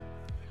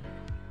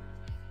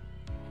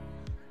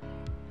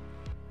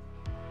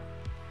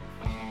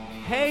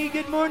Hey,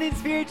 good morning,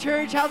 Spirit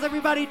Church. How's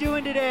everybody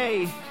doing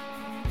today?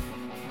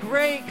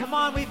 Great. Come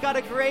on, we've got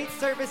a great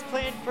service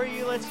planned for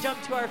you. Let's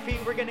jump to our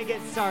feet. We're going to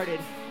get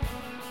started.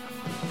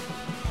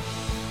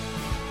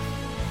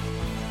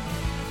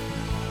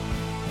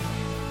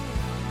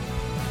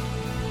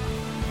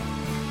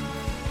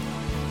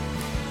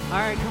 All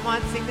right, come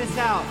on, sing this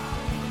out.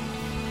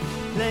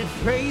 Let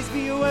praise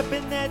be a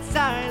weapon that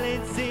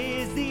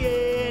silences the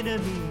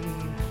enemy.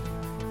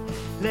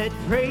 Let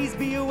praise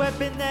be a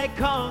weapon that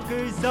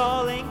conquers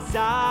all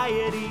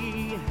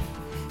anxiety.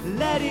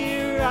 Let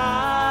it rise.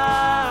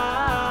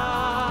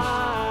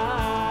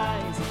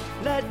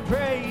 Let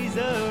praise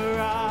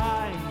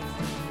arise.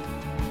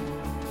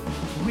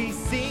 We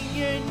sing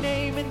your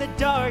name in the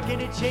dark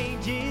and it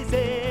changes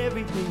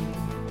everything.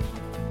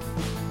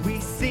 We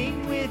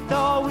sing with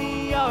all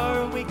we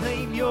are and we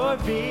claim your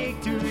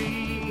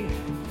victory.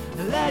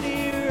 Let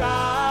it rise.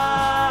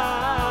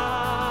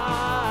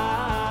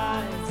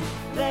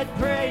 Let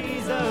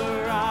praise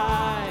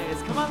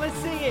arise. Come on, let's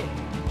sing it.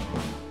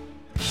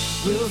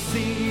 We'll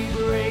see you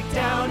break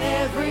down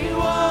every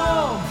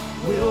wall.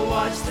 We'll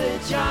watch the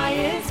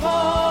giants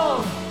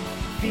fall.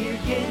 Fear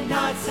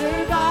cannot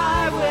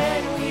survive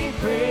when we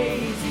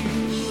praise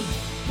you.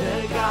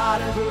 The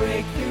God of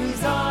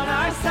breakthroughs on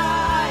our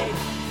side.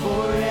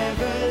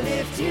 Forever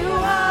lift you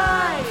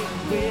high.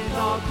 With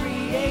all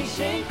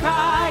creation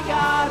cry,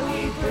 God,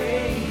 we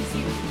praise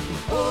you.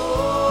 Oh,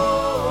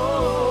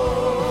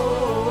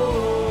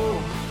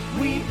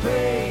 we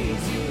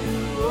praise you.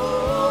 Oh,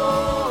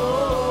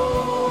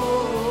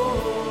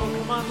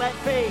 come on, let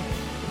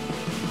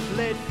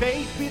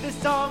faith be the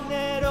song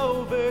that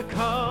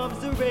overcomes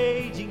the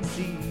raging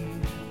sea.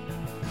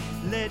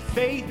 Let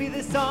faith be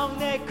the song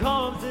that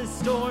calms the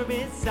storm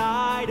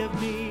inside of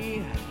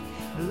me.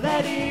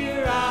 Let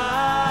it rise.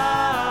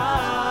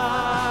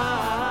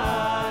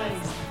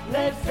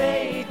 Let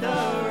faith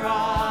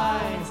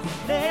arise.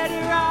 Let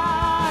it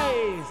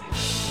rise.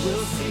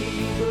 We'll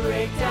see you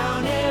break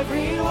down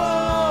every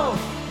wall.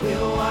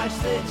 We'll watch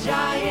the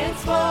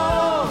giants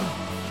fall.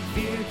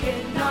 Fear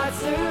cannot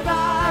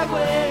survive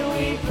when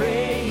we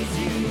praise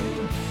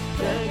you.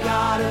 The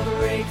God of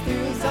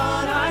breakthroughs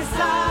on our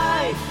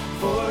side.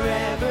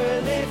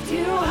 Forever lift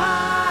you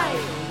high.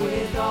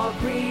 With all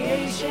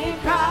creation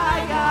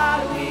cry,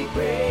 God, we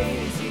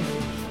praise you.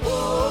 Oh,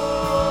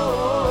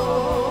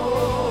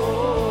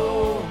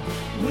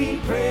 we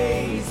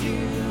praise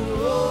you.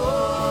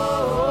 Oh,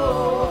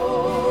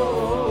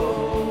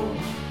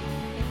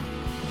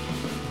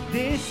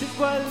 this is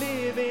what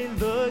living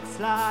looks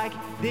like.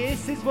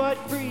 This is what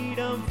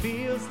freedom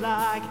feels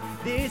like.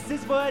 This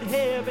is what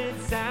heaven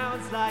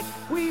sounds like.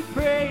 We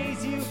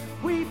praise you,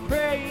 we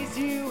praise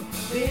you.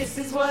 This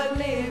is what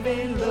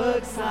living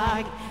looks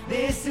like.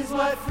 This is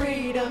what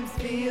freedom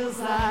feels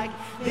like.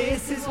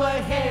 This is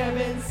what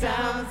heaven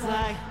sounds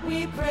like.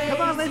 We praise you.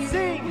 Come on, let's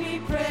sing. We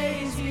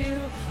praise you.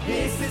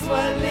 This is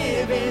what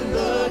living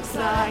looks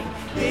like.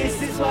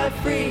 This is what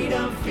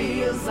freedom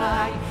feels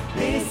like.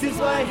 This is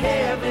what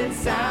heaven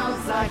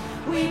sounds like.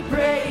 We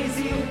praise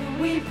you.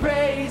 We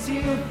praise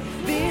you.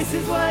 This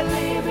is what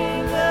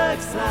living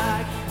looks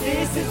like.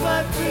 This is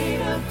what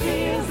freedom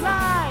feels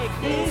like.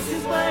 This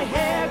is what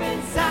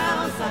heaven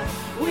sounds like.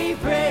 We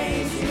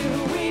praise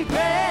you. We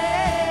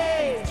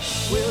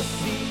praise. We'll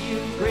see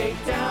you break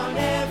down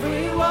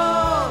every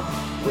wall.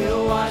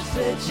 We'll watch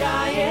the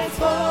giants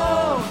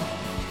fall.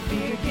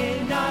 Fear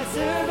cannot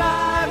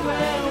survive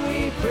when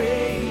we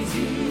praise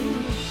you.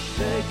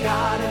 The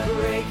God of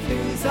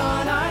breakthroughs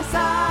on our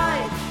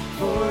side.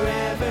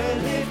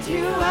 Forever lift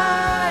you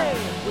high.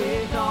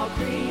 With all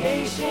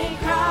creation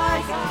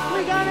cries,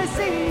 we're gonna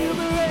see you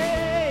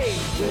break.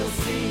 We'll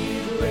see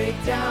you break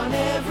down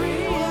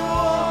every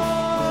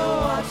wall.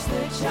 We'll watch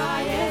the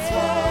giants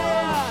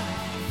fall.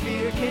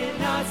 Fear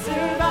cannot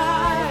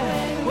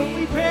survive when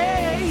we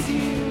praise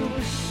you.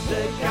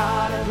 The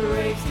God of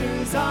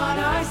breakthroughs on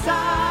our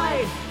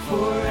side.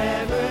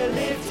 Forever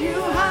lift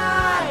you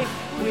high.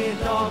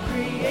 With all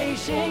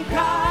creation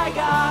cry,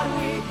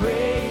 God, we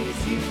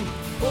praise you.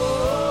 Oh,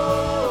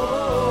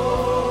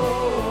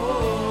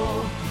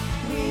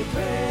 we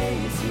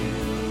praise you.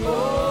 Oh,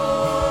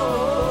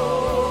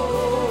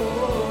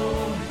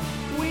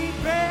 we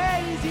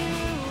praise you.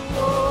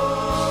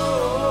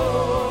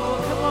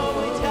 Oh, come on,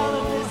 we tell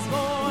him this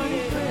morning.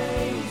 We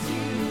praise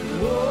you.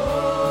 Oh,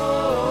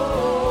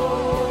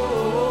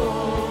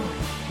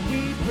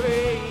 we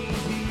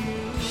praise you.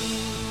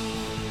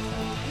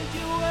 'Cause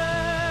you're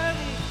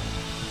worthy.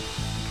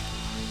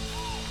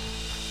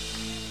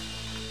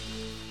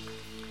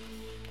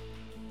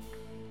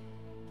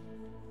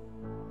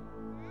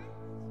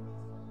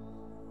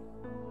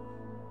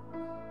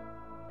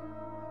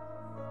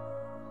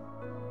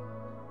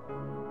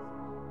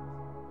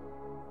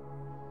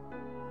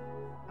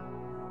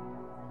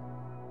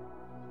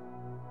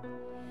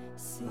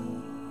 See,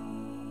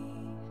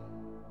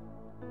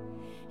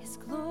 His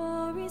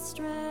glory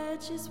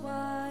stretches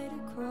wide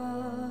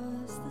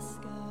across the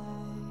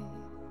sky.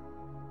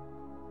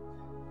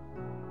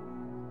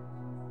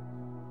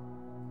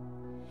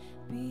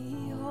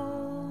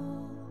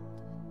 Behold,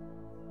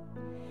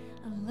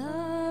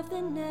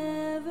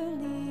 never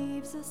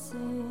leaves us in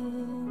the night.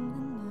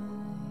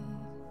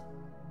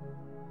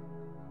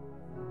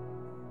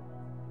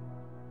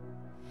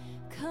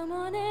 Come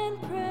on and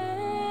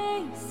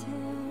praise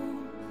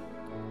him,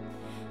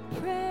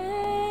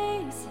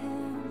 praise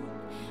him,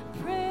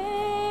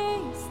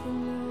 praise the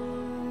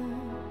Lord.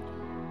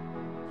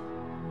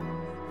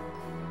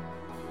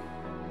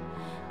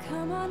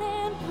 Come on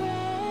and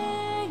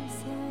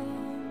praise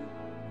him,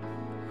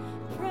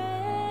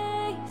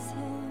 praise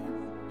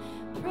him,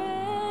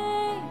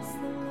 praise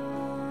the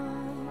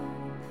Lord.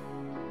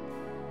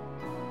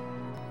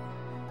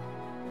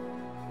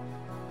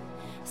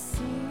 See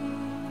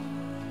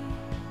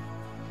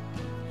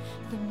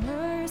the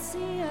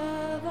mercy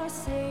of our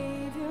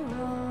Savior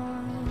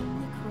on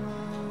the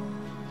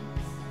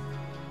cross.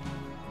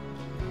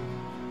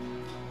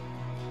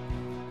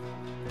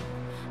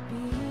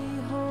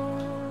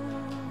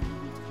 Behold,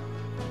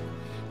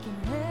 the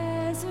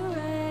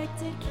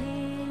resurrected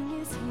King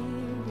is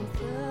here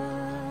with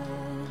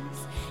us.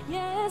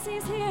 Yes,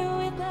 he's here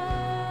with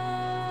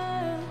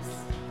us.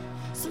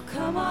 So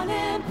come on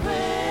and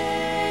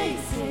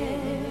praise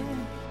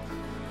him,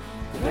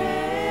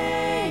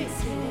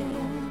 praise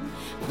him,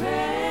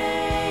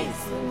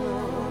 praise the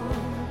Lord.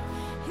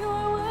 You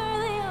are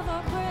worthy of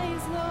our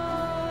praise,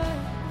 Lord.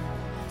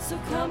 So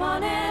come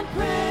on and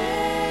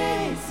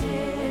praise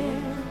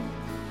him,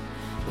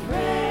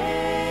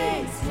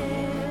 praise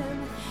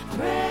him,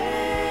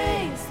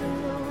 praise the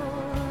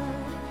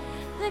Lord.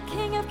 The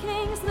King of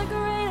Kings, the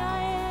great I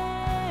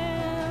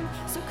am.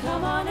 So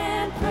come on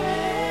and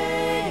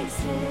praise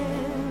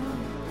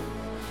him,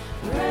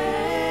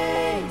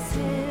 praise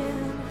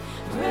him,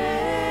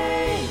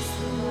 praise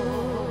the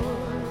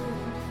Lord.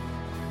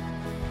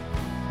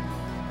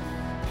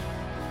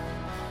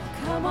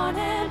 Come on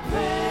and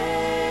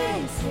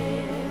praise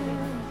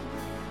him,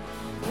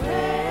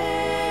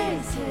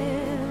 praise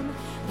him,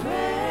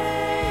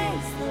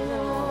 praise the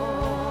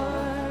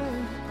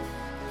Lord.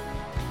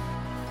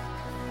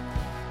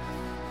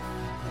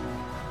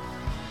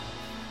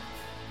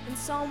 In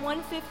Psalm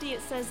 150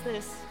 it says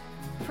this: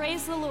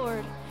 Praise the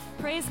Lord,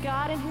 praise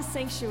God in his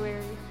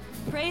sanctuary,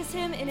 praise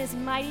him in his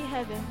mighty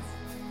heavens,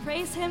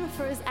 praise him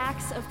for his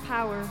acts of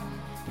power,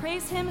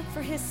 praise him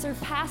for his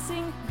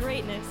surpassing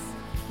greatness,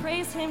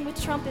 praise him with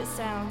trumpet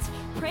sounds,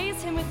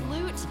 praise him with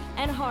lute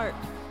and harp,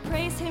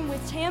 praise him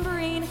with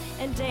tambourine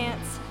and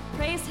dance,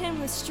 praise him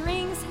with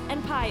strings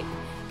and pipe,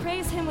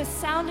 praise him with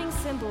sounding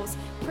cymbals,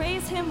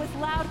 praise him with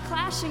loud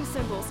clashing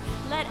cymbals.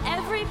 Let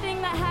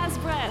everything that has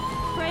breath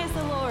praise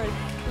the Lord.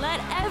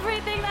 Let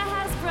everything that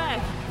has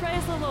breath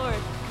praise the Lord.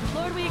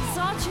 Lord, we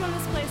exalt you in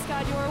this place,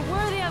 God. You are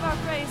worthy of our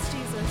praise,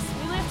 Jesus.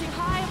 We lift you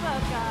high above,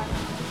 God.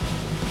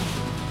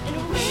 And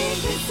we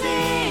could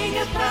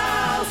sing 1,000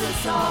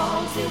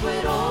 songs, it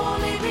would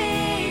only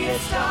be a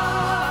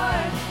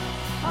start.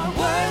 Our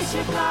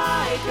worship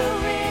like a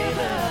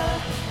river,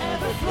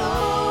 ever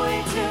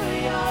flowing to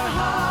your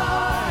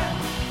heart.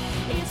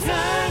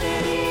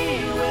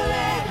 Eternity will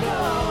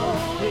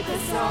echo with the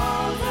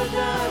songs of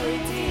the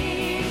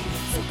redeemed.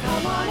 So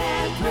come on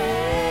and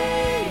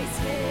praise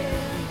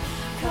him,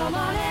 come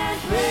on and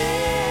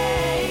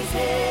praise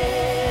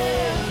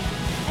him.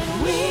 And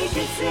we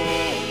could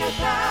sing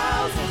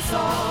 1,000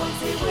 songs,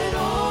 it would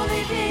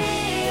only be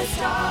a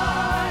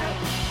start.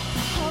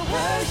 Our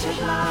worship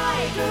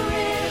like a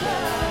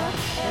river,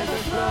 ever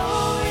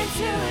flowing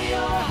to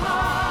your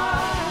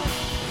heart.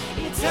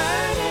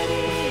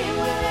 Eternity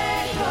will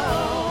echo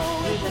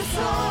with the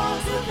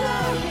songs of the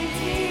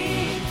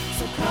redeemed.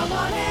 So come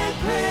on and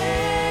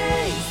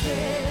praise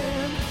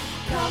him,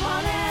 come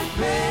on and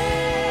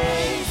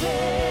praise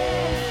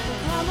him,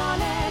 come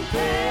on and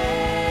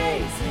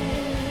praise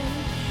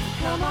him,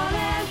 come on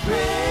and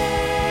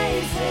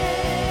praise him.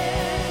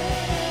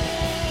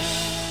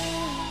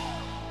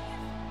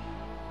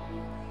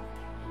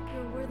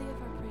 You're worthy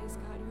of our praise,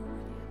 God. You're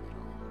worthy of it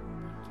all.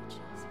 Thank you,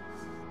 Jesus.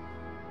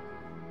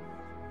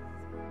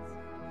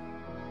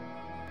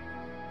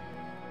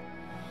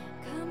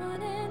 Come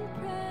on and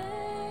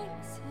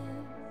praise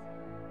him,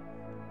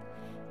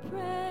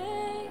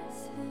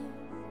 praise him,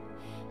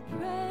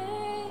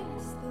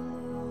 praise the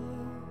Lord.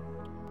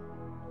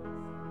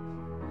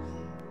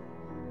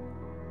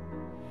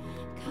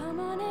 Come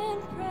on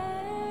and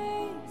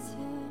praise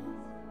him,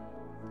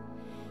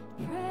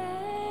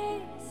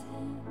 praise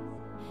him,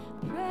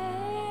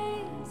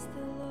 praise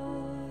the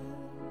Lord.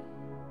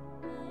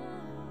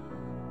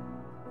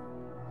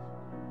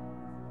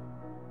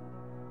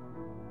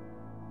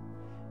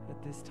 At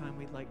this time,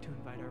 we'd like to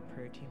invite our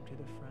prayer team to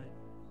the front.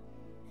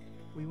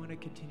 We want to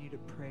continue to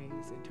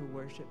praise and to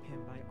worship him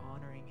by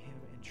honoring him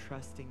and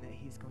trusting that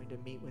he's going to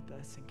meet with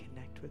us and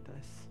connect with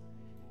us.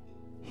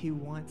 He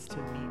wants to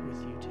meet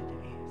with you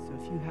today. So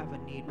if you have a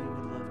need, we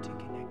would love to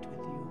connect with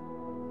you.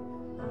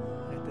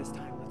 And at this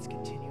time, let's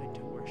continue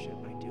into worship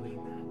by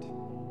doing that.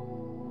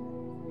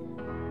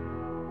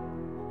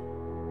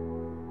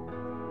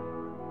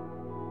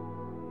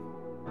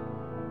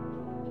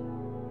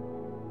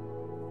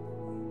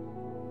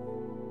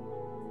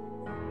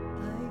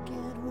 I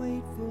can't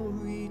wait for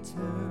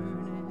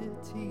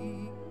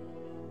eternity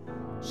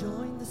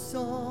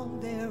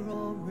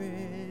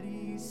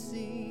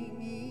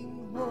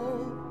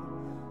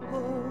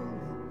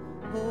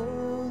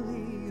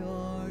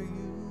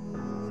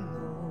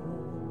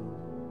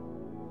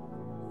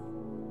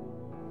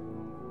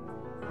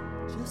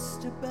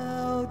just to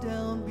bow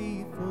down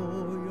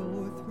before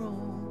your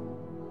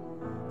throne.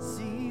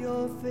 See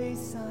your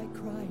face, I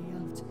cry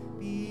out,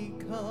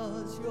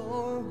 because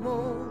you're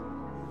holy,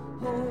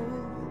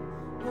 holy,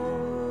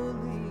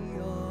 holy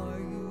are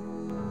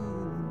you,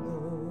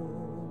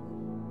 Lord.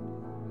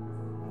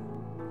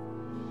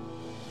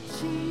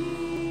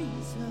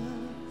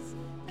 Jesus,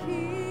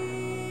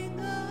 King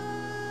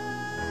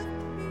of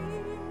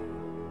kings.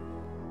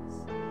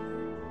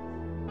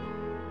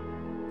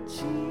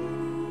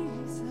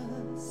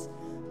 Jesus,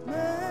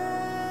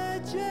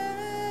 majesty.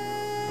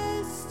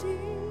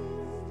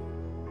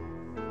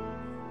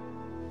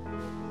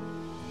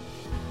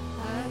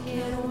 I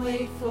can't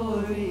wait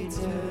for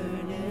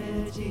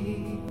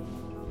eternity.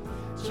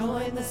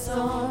 Join the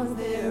songs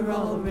they're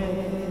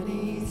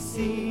already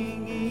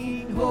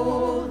singing.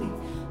 Holy,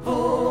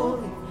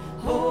 holy,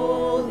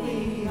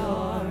 holy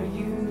are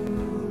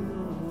you,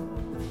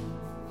 Lord.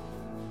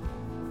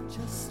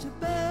 Just to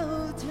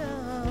bow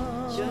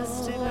down,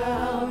 Just to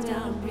bow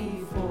down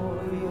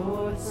before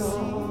your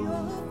throne.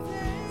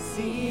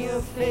 see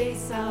your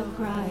face, I'll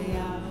cry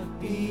out,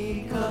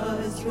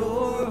 because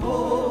you're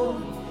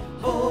holy,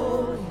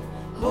 holy,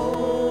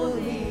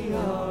 holy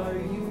are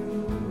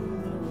you,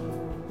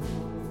 Lord.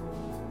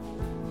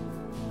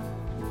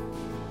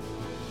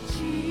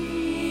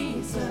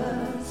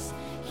 Jesus,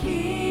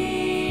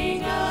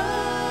 King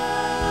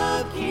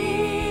of kings.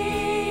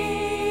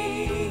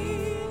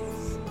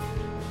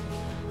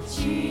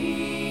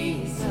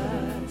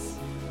 Jesus,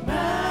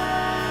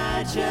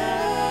 majesty.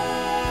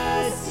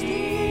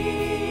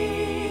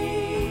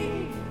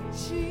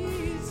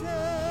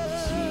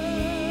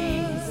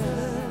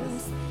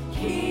 Jesus,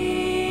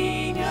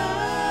 King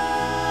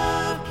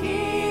of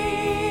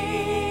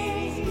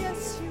kings.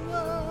 Yes, you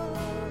are.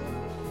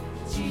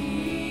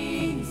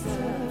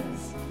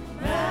 Jesus,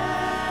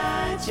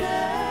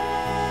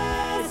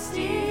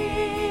 majesty.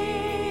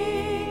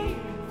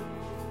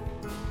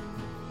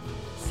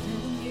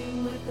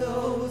 Standing with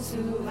those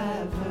who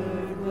have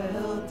heard,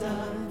 well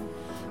done,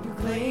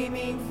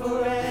 proclaiming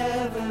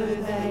forever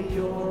that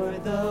you're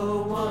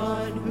the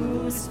one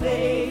who's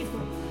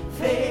faithful,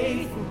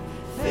 faithful,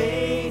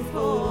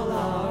 faithful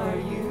are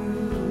you,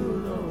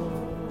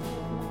 Lord.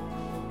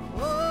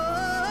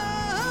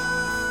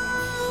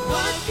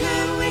 What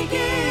could we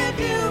give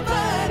you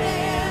but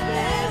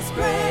endless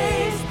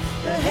praise?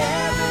 The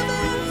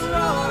heavens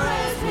roar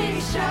as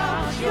we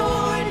shout,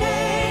 your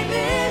name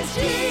is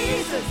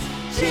Jesus,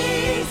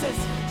 Jesus,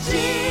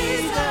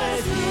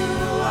 Jesus, you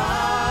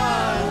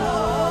are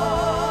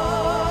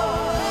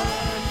Lord.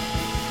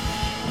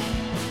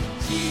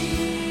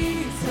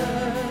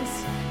 Jesus,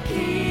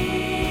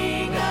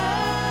 King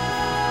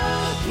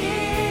of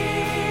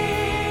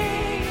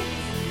kings.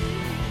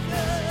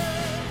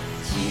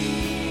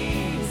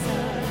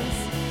 Jesus,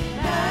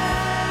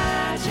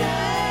 majesty.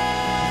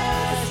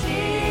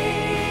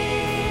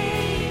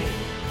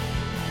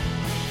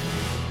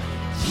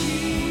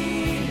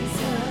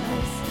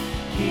 Jesus,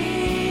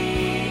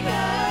 King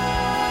of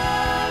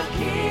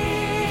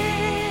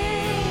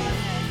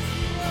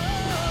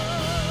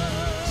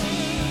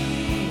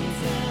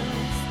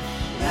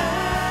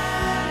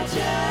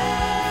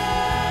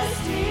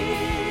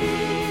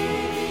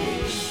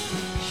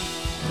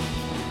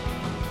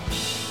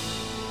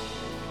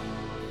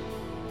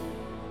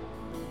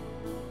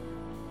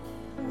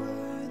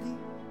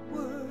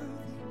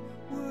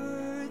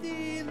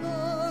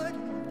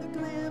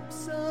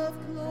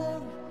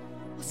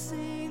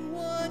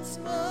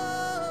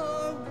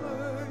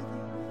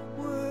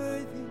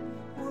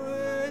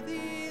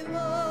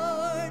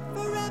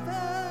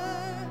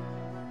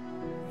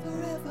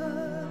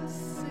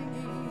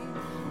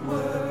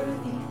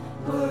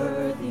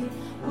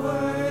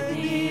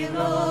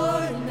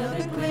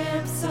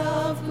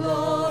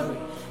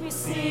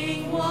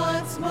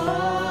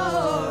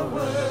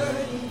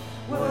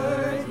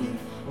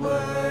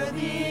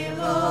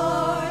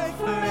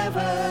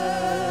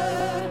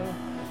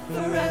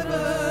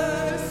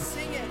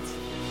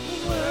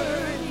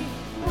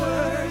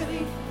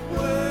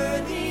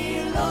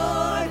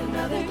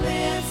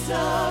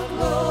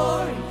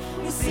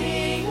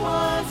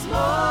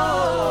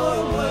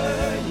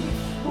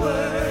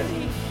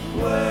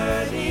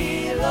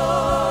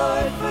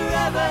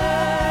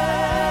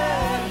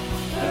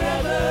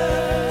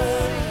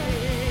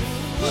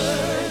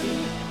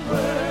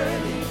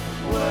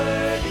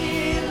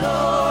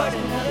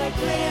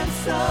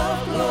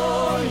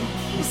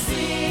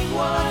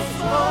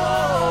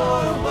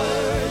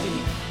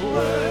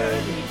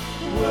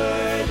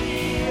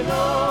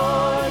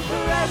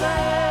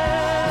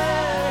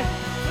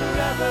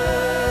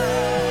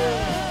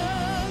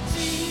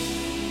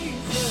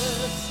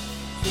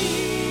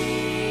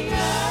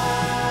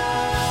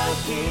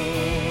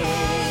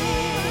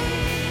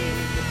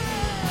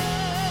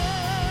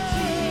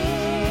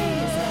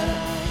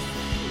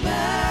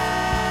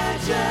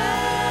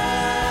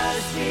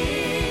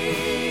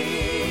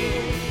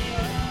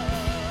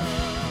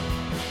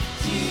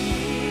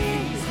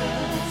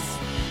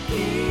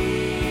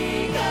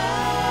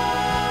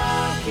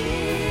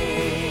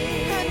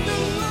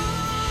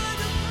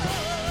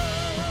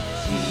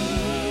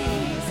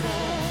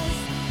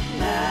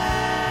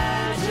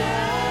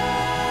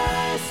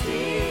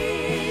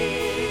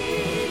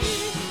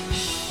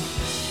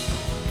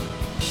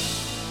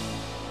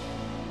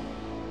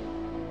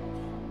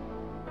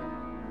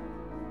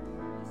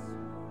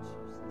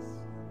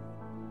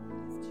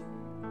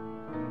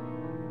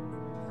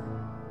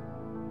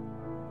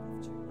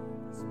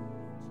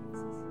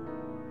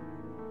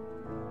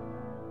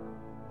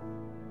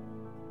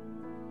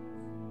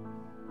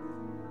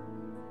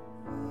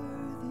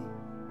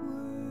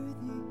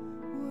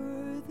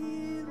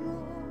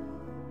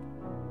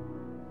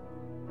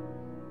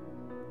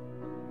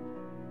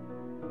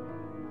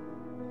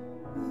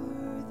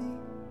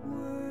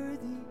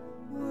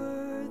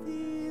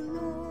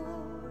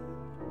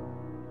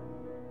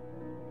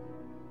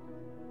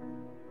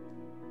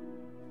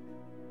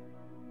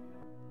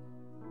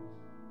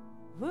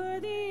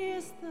Worthy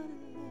is the Lamb.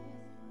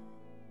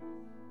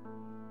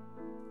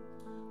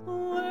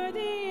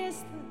 Worthy is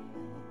the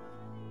Lamb.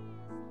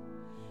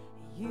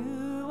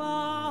 You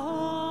are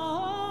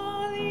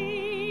holy,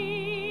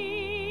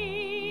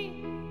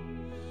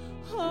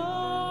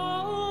 holy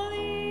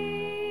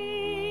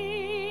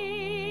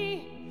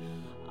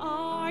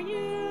are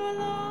you,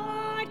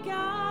 Lord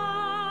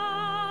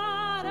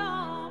God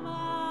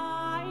Almighty.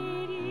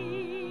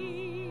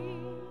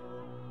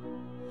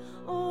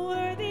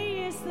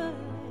 Worthy is the Lamb.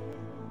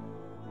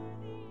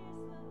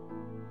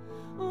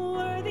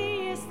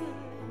 Worthy is the Lamb.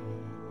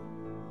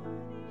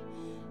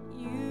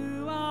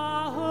 You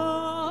are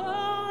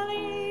holy,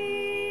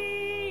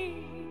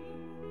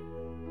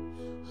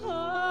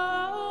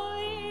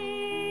 holy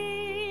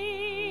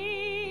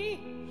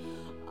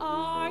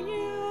are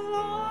you,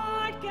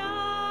 Lord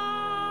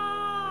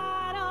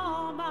God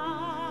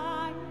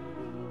Almighty.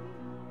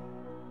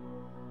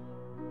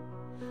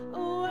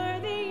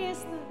 Worthy is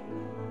the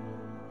Lamb.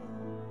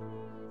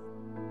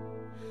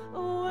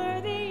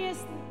 Worthy is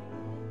the Lamb.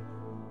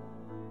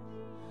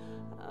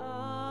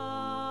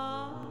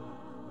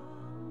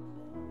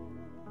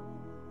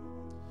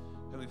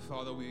 Heavenly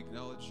Father, we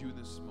acknowledge you in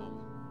this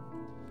moment.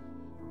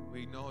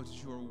 We acknowledge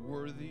that you are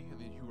worthy and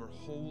that you are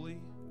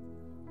holy.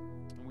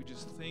 And we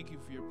just thank you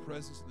for your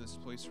presence in this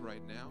place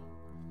right now.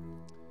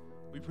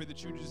 We pray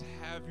that you just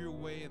have your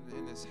way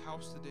in this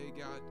house today,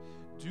 God.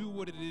 Do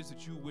what it is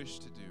that you wish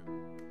to do.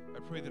 I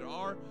pray that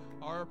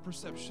our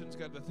perceptions,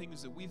 God, the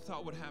things that we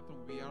thought would happen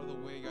would be out of the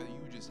way, God, that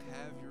you would just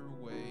have your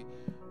way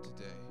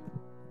today.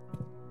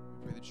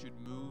 We pray that you'd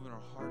move in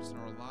our hearts and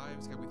our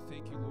lives. God, we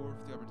thank you, Lord,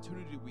 for the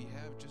opportunity we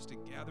have just to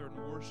gather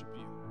and worship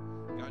you.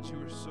 God, you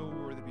are so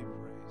worthy to be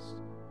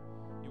praised.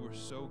 You are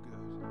so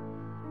good.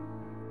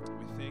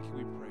 We thank you,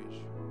 we praise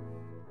you.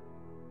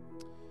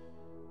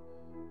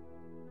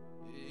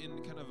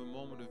 In kind of a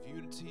moment of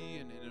unity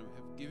and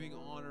of giving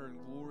honor and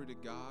glory to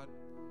God,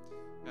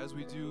 as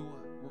we do,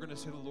 we're going to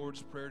say the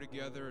Lord's Prayer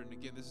together. And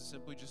again, this is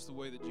simply just the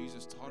way that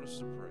Jesus taught us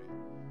to pray.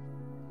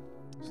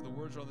 So the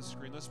words are on the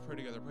screen. Let's pray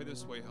together. Pray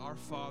this way. Our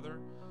Father,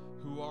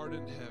 who art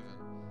in heaven,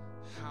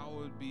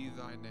 hallowed be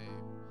thy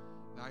name.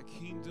 Thy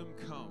kingdom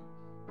come,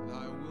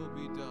 thy will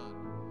be done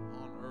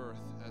on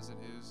earth as it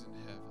is in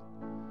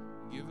heaven.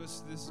 Give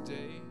us this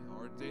day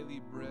our daily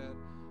bread,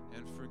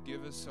 and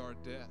forgive us our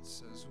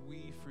debts as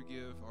we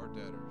forgive our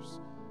debtors.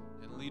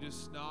 And lead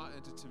us not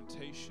into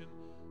temptation,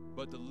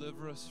 but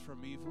deliver us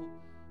from evil.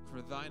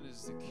 For thine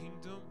is the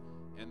kingdom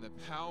and the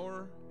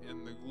power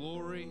and the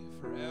glory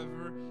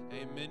forever.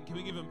 Amen. Can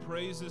we give him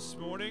praise this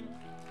morning?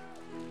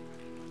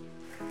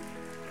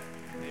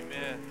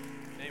 Amen.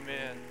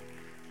 Amen.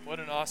 What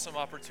an awesome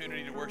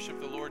opportunity to worship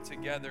the Lord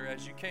together.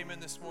 As you came in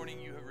this morning,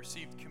 you have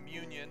received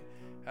communion.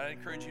 And I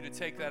encourage you to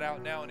take that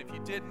out now. And if you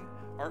didn't,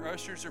 our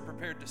ushers are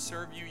prepared to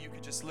serve you. You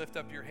could just lift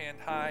up your hand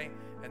high,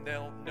 and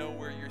they'll know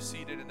where you're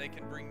seated, and they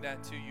can bring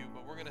that to you.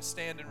 But we're going to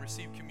stand and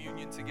receive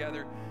communion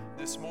together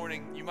this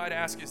morning. You might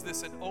ask, is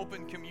this an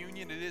open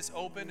communion? It is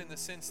open in the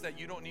sense that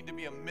you don't need to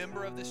be a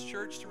member of this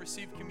church to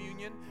receive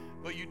communion,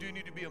 but you do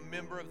need to be a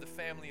member of the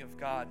family of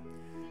God.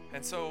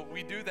 And so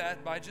we do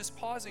that by just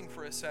pausing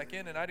for a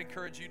second, and I'd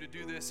encourage you to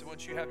do this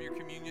once you have your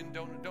communion.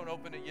 Don't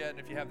open it yet, and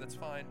if you have, that's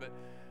fine, but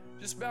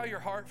just bow your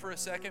heart for a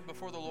second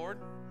before the Lord.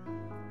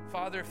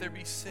 Father, if there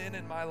be sin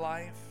in my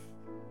life,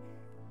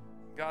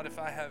 God, if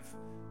I have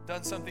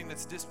done something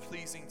that's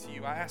displeasing to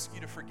you, I ask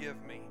you to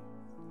forgive me.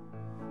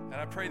 And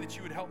I pray that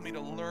you would help me to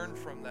learn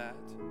from that.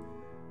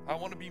 I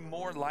want to be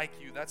more like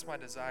you. That's my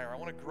desire. I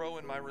want to grow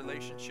in my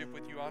relationship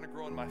with you. I want to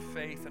grow in my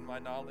faith and my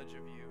knowledge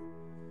of you.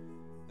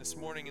 This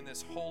morning, in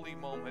this holy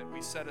moment,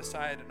 we set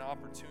aside an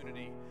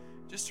opportunity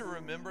just to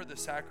remember the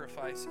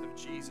sacrifice of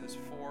Jesus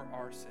for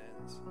our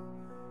sins.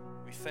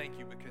 We thank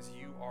you because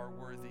you are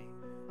worthy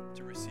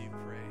to receive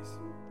praise.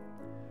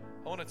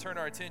 I want to turn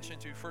our attention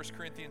to 1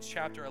 Corinthians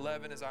chapter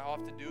 11, as I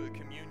often do at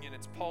communion.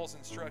 It's Paul's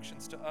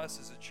instructions to us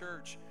as a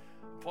church.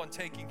 Upon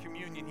taking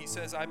communion, he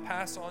says, I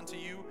pass on to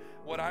you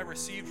what I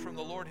received from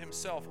the Lord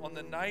himself. On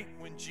the night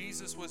when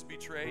Jesus was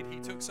betrayed, he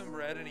took some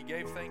bread and he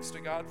gave thanks to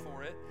God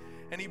for it.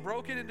 And he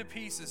broke it into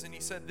pieces and he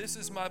said, this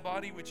is my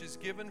body which is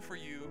given for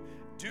you.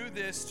 Do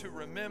this to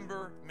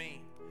remember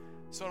me.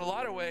 So in a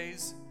lot of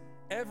ways,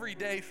 every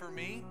day for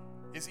me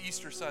is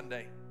Easter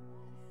Sunday,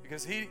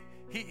 because he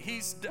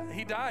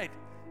died.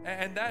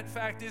 And that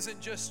fact isn't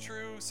just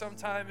true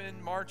sometime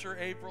in March or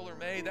April or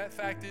May. That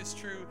fact is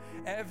true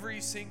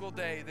every single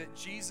day, that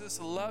Jesus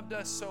loved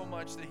us so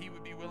much that he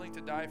would be willing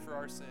to die for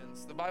our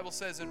sins. The Bible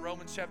says in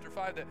Romans chapter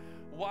 5 that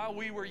while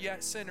we were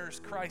yet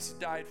sinners, Christ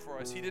died for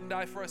us. He didn't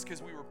die for us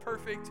because we were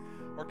perfect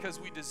or because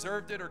we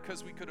deserved it or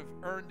because we could have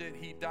earned it.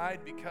 He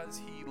died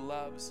because he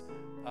loves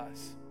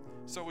us.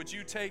 So would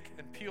you take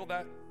and peel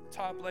that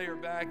top layer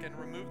back and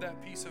remove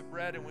that piece of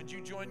bread, and would you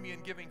join me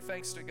in giving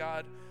thanks to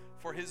God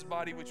for his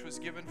body which was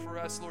given for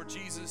us? Lord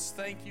Jesus,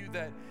 thank you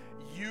that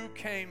you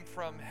came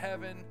from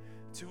heaven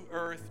to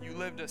earth. You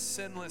lived a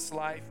sinless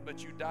life,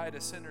 but you died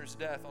a sinner's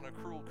death on a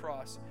cruel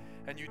cross.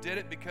 And you did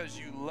it because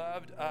you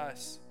loved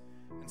us.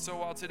 And so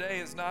while today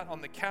is not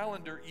on the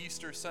calendar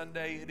Easter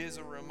Sunday, it is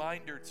a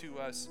reminder to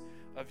us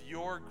of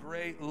your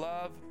great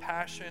love,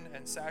 passion,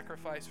 and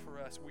sacrifice for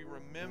us. We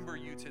remember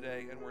you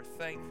today, and we're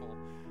thankful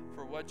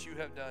for what you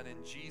have done.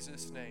 In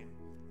Jesus' name,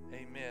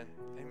 amen.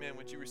 Amen.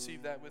 Would you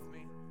receive that with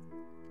me?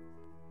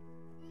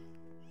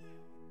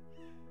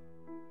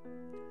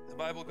 The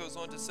Bible goes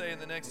on to say in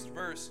the next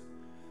verse,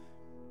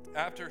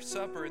 after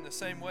supper, in the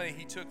same way,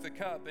 he took the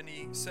cup and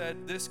he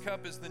said, "This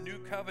cup is the new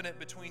covenant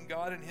between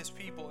God and his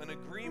people, an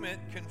agreement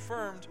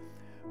confirmed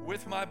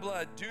with my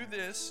blood. Do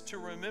this to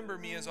remember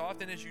me as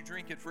often as you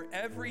drink it. For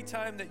every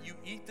time that you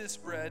eat this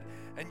bread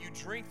and you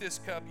drink this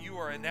cup, you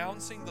are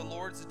announcing the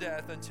Lord's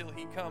death until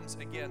he comes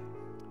again."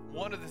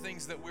 One of the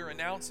things that we're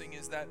announcing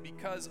is that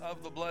because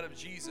of the blood of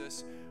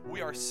Jesus,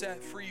 we are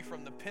set free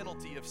from the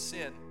penalty of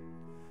sin,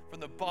 from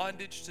the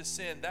bondage to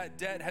sin. That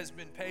debt has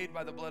been paid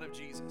by the blood of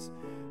Jesus.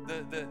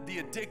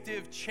 The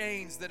addictive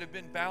chains that have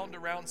been bound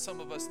around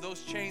some of us,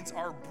 those chains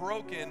are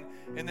broken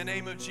in the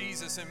name of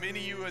Jesus. And many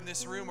of you in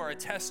this room are a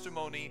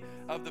testimony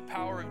of the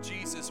power of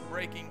Jesus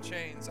breaking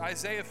chains.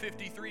 Isaiah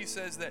 53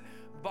 says that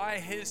by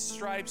his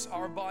stripes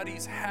our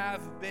bodies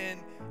have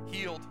been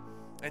healed.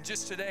 And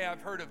just today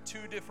I've heard of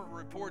 2 different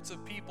reports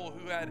of people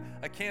who had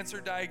a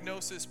cancer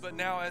diagnosis, but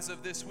now as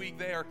of this week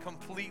they are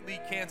completely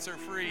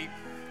cancer-free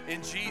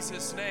in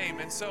Jesus' name.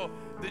 And so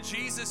the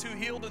Jesus who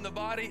healed in the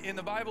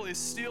Bible is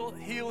still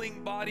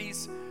healing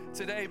bodies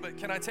today. But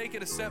can I take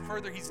it a step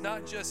further? He's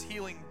not just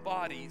healing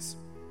bodies,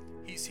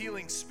 he's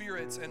healing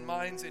spirits and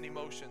minds and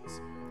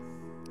emotions.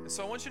 And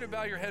so I want you to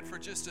bow your head for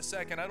just a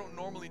second. I don't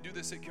normally do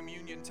this at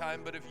communion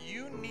time, but if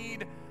you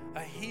need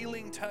a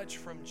healing touch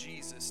from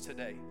Jesus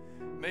today,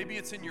 maybe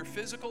it's in your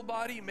physical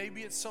body,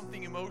 maybe it's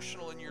something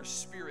emotional in your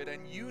spirit,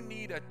 and you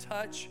need a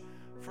touch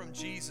from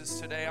Jesus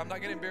today, I'm not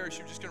going to embarrass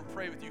you. I'm just going to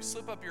pray with you.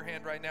 Slip up your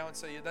hand right now and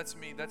say, "Yeah, that's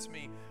me. That's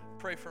me.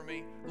 Pray for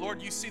me."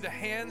 Lord, you see the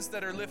hands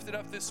that are lifted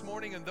up this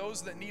morning and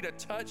those that need a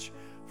touch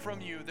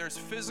from you. There's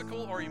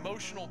physical or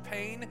emotional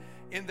pain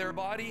in their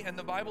body, and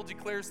the Bible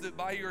declares that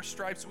by your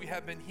stripes we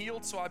have been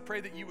healed. So I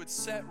pray that you would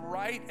set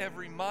right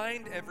every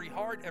mind, every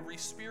heart, every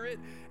spirit,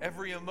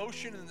 every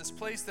emotion in this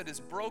place that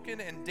is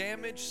broken and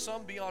damaged,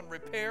 some beyond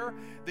repair,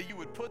 that you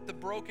would put the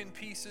broken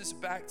pieces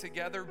back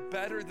together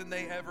better than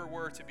they ever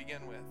were to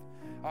begin with.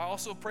 I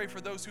also pray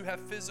for those who have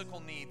physical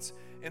needs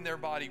in their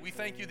body. We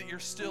thank you that you're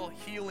still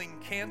healing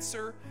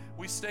cancer.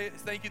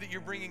 Thank you that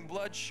you're bringing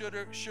blood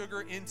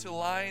sugar into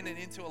line and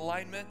into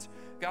alignment.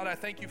 God, I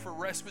thank you for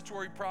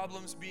respiratory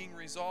problems being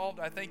resolved.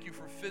 I thank you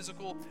for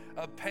physical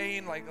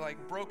pain,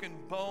 like broken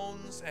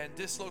bones and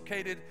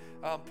dislocated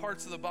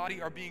parts of the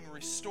body are being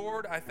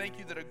restored. I thank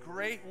you that a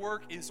great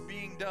work is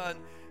being done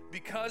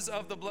because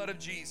of the blood of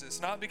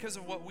Jesus, not because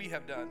of what we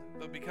have done,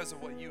 but because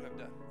of what you have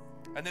done.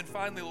 And then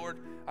finally, Lord,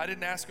 I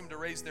didn't ask them to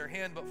raise their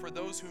hand, but for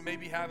those who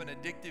maybe have an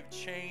addictive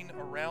chain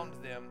around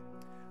them,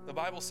 the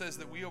Bible says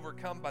that we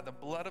overcome by the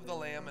blood of the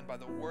Lamb and by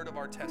the word of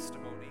our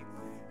testimony.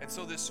 And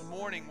so this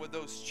morning, would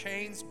those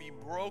chains be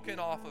broken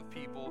off of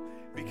people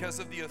because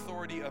of the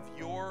authority of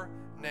your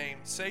name?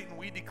 Satan,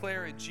 we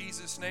declare in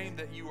Jesus' name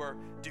that you are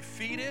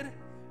defeated,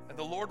 and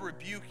the Lord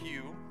rebuke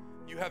you.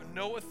 You have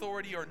no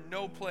authority or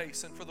no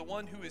place. And for the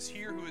one who is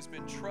here who has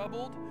been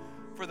troubled,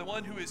 for the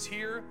one who is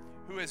here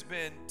who has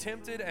been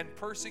tempted and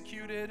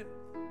persecuted,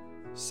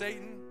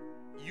 Satan,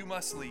 you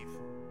must leave.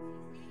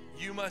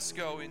 You must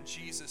go in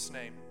Jesus'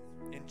 name.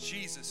 In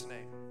Jesus'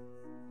 name.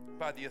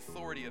 By the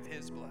authority of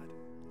his blood.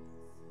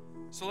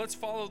 So let's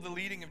follow the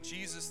leading of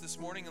Jesus this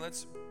morning, and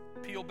let's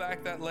peel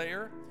back that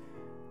layer.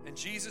 And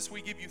Jesus,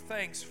 we give you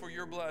thanks for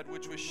your blood,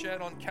 which was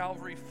shed on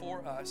Calvary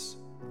for us.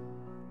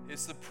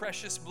 It's the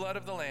precious blood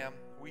of the Lamb.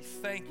 We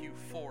thank you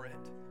for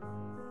it.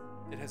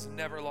 It has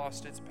never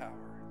lost its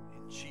power.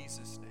 In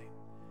Jesus' name.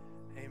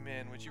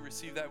 Amen. Would you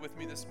receive that with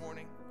me this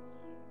morning?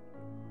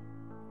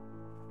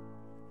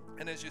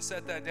 And as you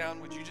set that down,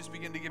 would you just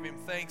begin to give him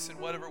thanks in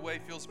whatever way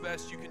feels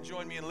best? You can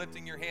join me in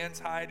lifting your hands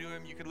high to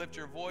him. You can lift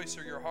your voice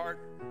or your heart.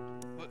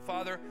 But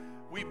Father,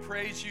 we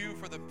praise you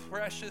for the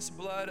precious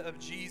blood of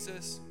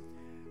Jesus.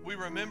 We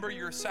remember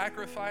your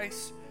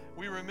sacrifice.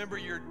 We remember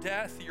your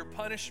death, your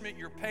punishment,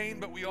 your pain,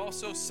 but we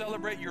also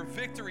celebrate your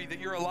victory, that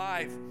you're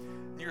alive.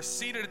 You're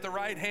seated at the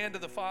right hand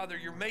of the Father.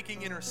 You're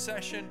making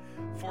intercession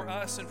for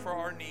us and for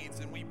our needs,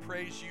 and we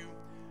praise you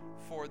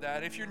for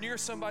that. If you're near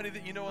somebody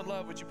that you know and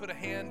love, would you put a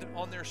hand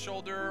on their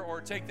shoulder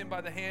or take them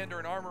by the hand or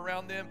an arm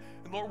around them?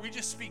 And Lord, we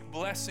just speak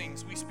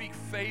blessings. We speak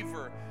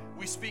favor.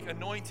 We speak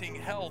anointing,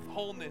 health,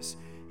 wholeness,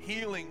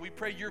 healing. We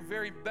pray your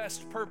very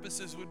best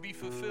purposes would be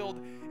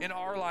fulfilled in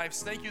our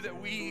lives. Thank you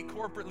that we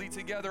corporately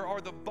together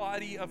are the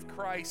body of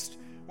Christ.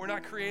 We're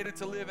not created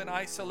to live in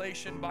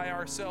isolation by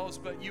ourselves,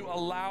 but you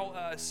allow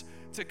us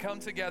to come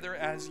together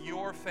as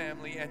your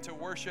family and to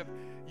worship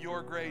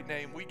your great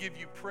name. We give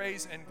you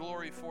praise and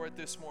glory for it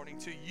this morning.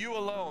 To you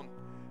alone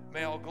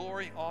may all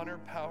glory, honor,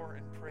 power,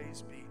 and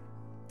praise be.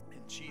 In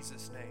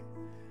Jesus' name,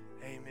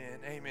 amen.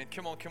 Amen.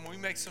 Come on, can we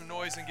make some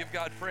noise and give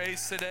God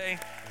praise today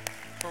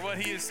for what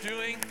he is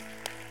doing?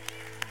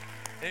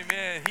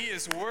 Amen. He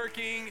is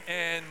working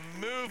and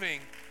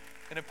moving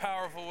in a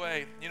powerful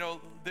way. You know,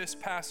 this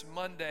past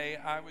Monday,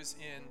 I was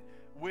in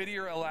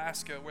Whittier,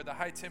 Alaska, where the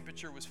high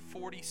temperature was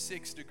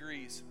 46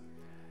 degrees.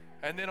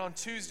 And then on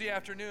Tuesday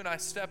afternoon, I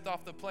stepped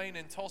off the plane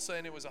in Tulsa,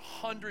 and it was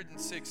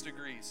 106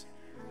 degrees.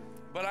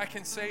 But I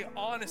can say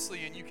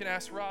honestly, and you can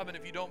ask Robin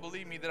if you don't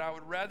believe me, that I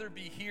would rather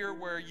be here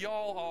where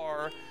y'all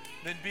are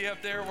than be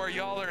up there where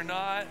y'all are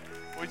not.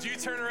 Would you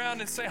turn around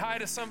and say hi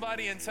to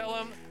somebody and tell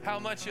them how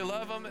much you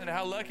love them and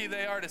how lucky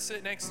they are to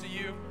sit next to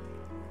you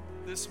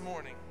this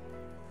morning?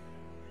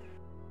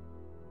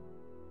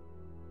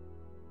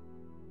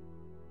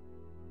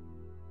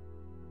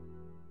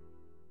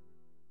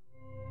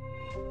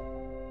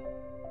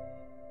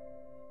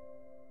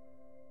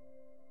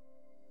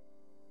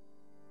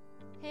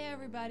 Hey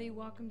everybody,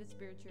 welcome to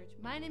Spirit Church.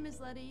 My name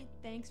is Letty.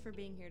 Thanks for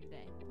being here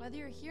today. Whether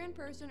you're here in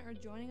person or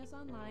joining us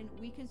online,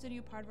 we consider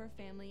you part of our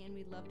family and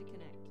we'd love to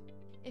connect.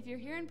 If you're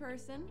here in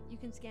person, you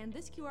can scan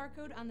this QR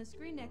code on the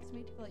screen next to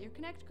me to fill out your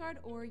Connect card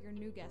or your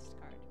new guest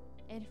card.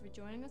 And if you're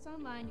joining us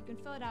online, you can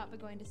fill it out by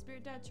going to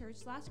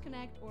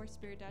spirit.church/connect or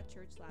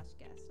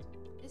spirit.church/guest.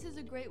 This is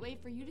a great way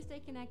for you to stay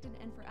connected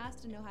and for us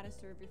to know how to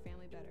serve your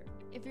family better.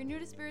 If you're new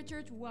to Spirit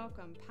Church,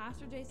 welcome.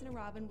 Pastor Jason and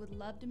Robin would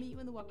love to meet you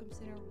in the Welcome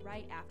Center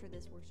right after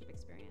this worship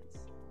experience.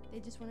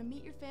 They just want to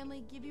meet your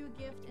family, give you a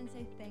gift, and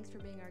say thanks for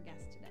being our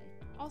guest today.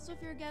 Also,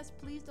 if you're a guest,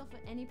 please don't feel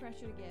any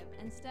pressure to give.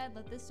 Instead,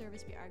 let this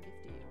service be our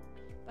gift to you.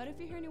 But if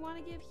you're here and you want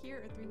to give,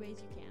 here are 3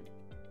 ways you can.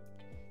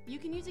 You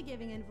can use a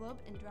giving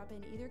envelope and drop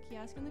in either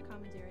kiosk in the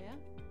Commons area.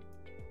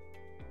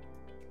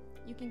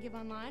 You can give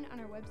online on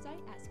our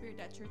website at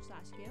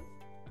spirit.church/give.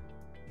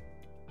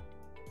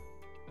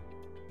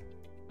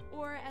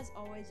 Or, as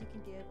always, you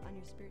can give on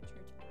your Spirit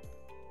Church app.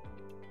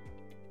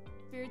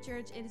 Spirit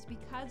Church, it is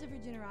because of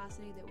your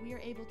generosity that we are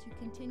able to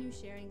continue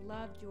sharing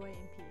love, joy,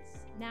 and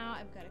peace. Now,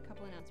 I've got a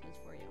couple announcements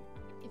for you.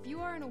 If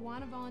you are an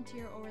Awana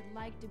volunteer or would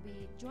like to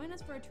be, join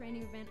us for a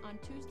training event on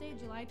Tuesday,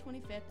 July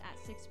 25th at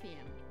 6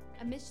 p.m.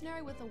 A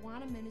missionary with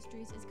Awana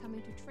Ministries is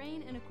coming to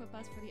train and equip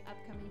us for the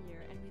upcoming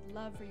year, and we'd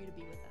love for you to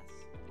be with us.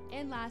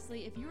 And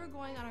lastly, if you are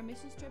going on our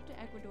missions trip to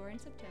Ecuador in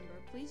September,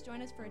 please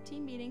join us for a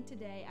team meeting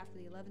today after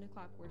the 11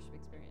 o'clock worship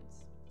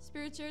experience.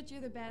 Spirit Church,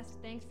 you're the best.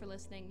 Thanks for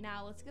listening.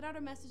 Now, let's get out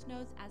our message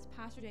notes as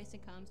Pastor Jason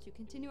comes to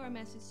continue our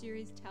message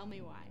series, Tell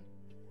Me Why.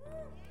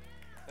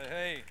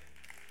 Hey,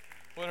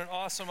 what an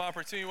awesome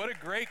opportunity. What a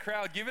great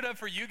crowd. Give it up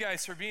for you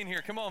guys for being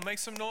here. Come on, make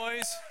some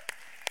noise.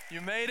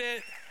 You made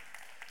it.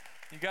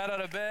 You got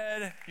out of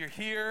bed. You're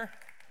here.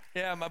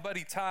 Yeah, my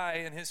buddy Ty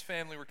and his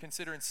family were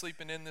considering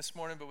sleeping in this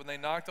morning, but when they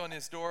knocked on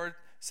his door,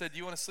 said, "Do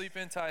you want to sleep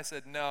in?" Ty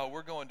said, "No,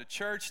 we're going to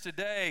church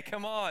today.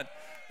 Come on."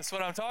 That's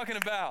what I'm talking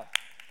about.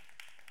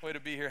 Way to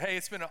be here. Hey,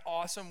 it's been an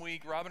awesome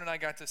week. Robin and I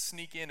got to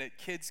sneak in at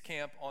kids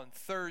camp on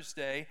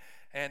Thursday,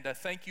 and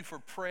thank you for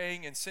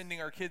praying and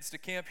sending our kids to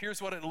camp.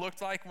 Here's what it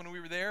looked like when we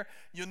were there.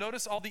 You'll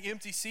notice all the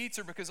empty seats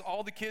are because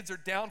all the kids are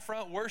down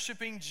front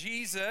worshiping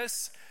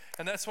Jesus,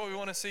 and that's what we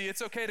want to see.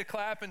 It's okay to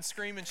clap and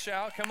scream and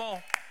shout. Come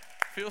on.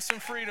 Feel some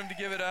freedom to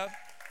give it up.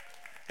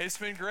 It's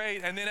been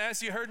great. And then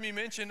as you heard me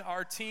mention,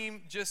 our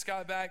team just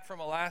got back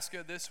from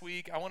Alaska this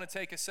week. I want to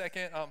take a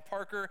second.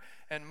 Parker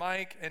and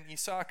Mike and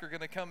Isak are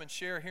going to come and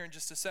share here in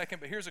just a second.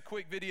 But here's a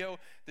quick video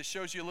that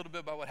shows you a little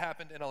bit about what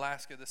happened in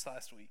Alaska this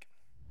last week.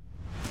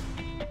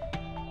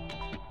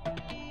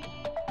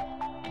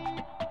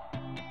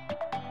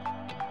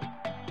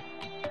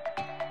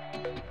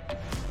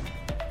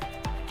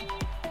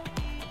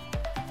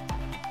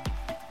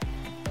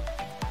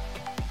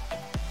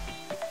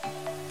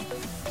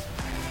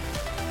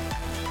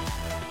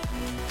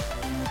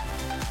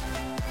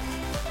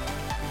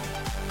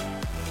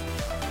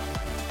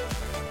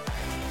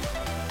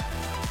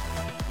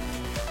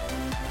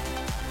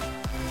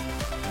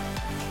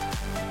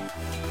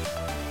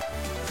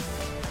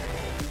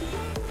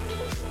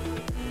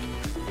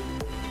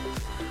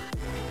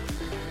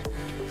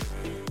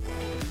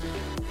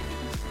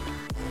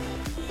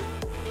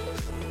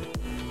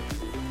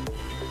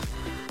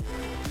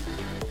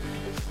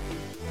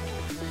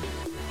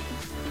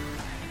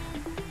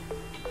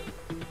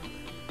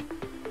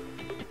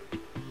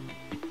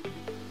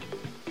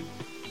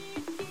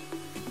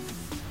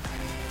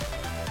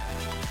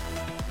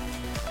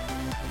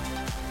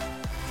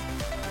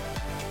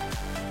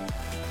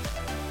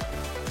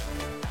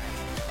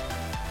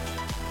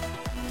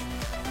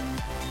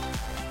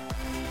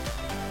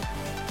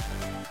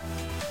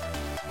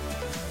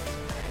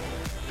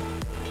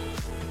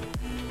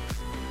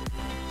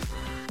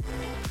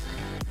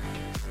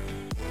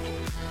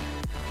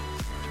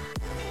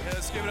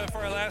 Give it up for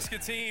our Alaska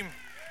team.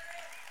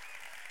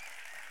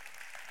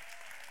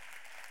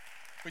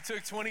 We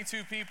took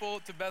 22 people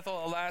to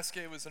Bethel,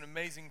 Alaska. It was an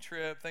amazing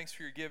trip. Thanks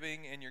for your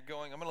giving and your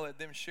going. I'm going to let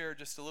them share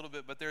just a little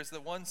bit, but there's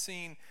the one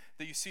scene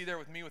that you see there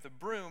with me with a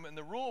broom, and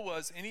the rule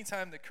was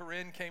anytime that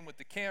Corinne came with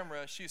the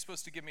camera, she was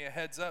supposed to give me a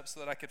heads up so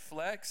that I could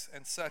flex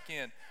and suck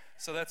in.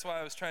 So that's why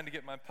I was trying to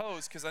get my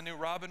pose, because I knew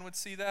Robin would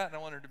see that, and I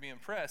wanted her to be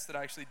impressed that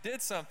I actually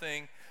did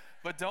something,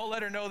 but don't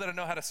let her know that I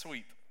know how to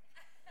sweep.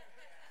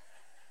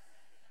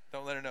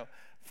 Don't let her know.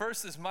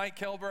 First is Mike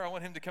Kelber. I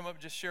want him to come up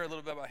and just share a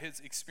little bit about his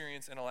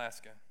experience in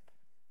Alaska.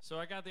 So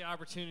I got the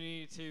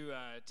opportunity to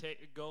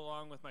go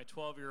along with my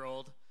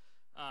 12-year-old,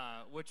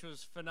 which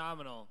was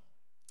phenomenal.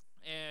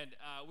 And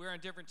we were on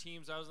different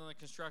teams. I was on the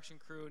construction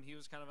crew, and he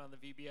was kind of on the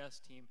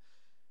VBS team.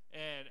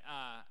 And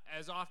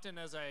as often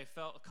as I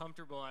felt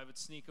comfortable, I would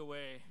sneak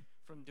away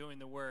from doing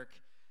the work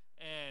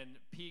and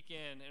peek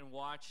in and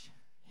watch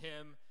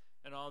him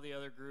and all the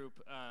other group,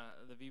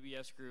 the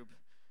VBS group,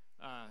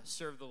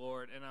 serve the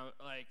Lord. And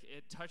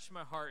it touched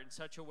my heart in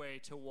such a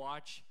way to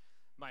watch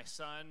my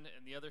son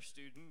and the other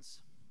students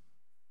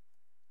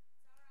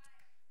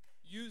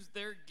use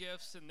their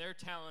gifts and their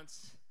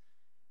talents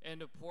and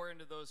to pour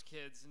into those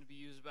kids and to be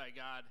used by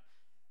God.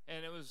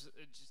 And it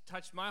just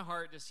touched my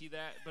heart to see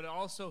that, but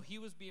also he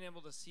was being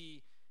able to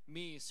see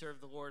me serve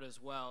the Lord as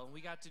well. And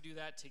we got to do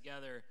that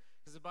together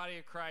because the body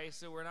of Christ,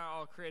 so we're not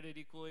all created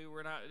equally.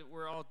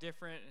 We're all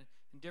different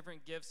and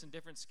different gifts and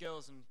different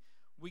skills, and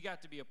we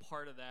got to be a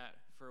part of that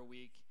for a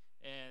week.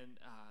 And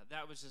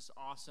that was just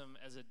awesome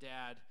as a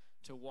dad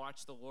to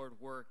watch the Lord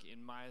work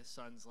in my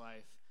son's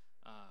life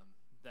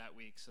that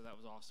week. So that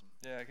was awesome.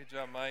 Yeah, good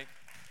job, Mike.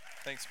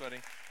 Thanks, buddy.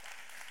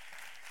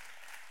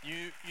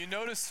 You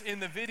noticed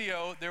in the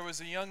video there was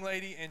a young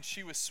lady and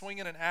she was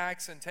swinging an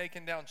axe and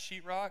taking down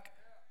sheetrock.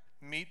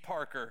 Meet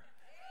Parker.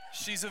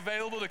 She's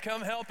available to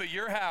come help at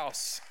your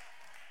house.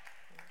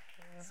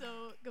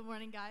 So, good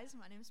morning, guys.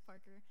 My name is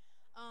Parker.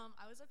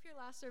 I was up here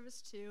last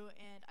service too,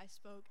 and I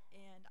spoke,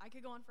 and I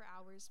could go on for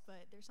hours,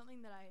 but there's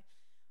something that I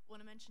want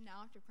to mention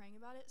now after praying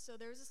about it. So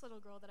there was this little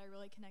girl that I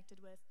really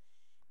connected with,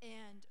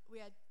 and we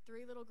had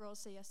 3 little girls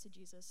say yes to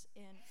Jesus,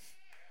 and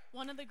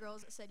one of the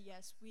girls said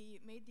yes.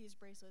 We made these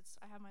bracelets.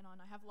 I have mine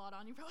on. I have a lot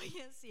on. You probably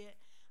can't see it.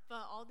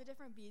 But all the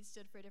different beads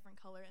stood for a different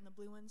color, and the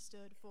blue one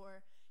stood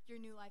for your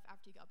new life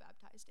after you got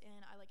baptized.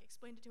 And I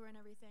explained it to her and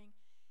everything.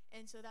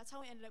 And so that's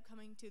how we ended up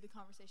coming to the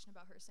conversation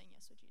about her saying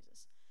yes with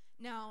Jesus.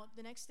 Now,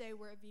 the next day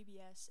we're at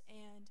VBS,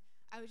 and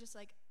I was just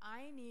like,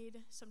 I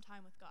need some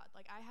time with God.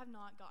 I have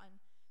not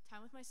gotten time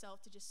with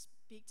myself to just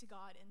speak to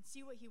God and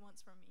see what he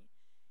wants from me.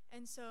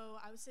 And so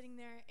I was sitting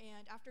there,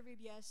 and after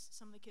VBS,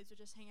 some of the kids would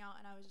just hang out,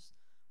 and I was just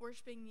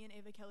worshiping. Me and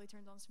Ava Kelly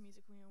turned on some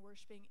music when we were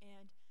worshiping,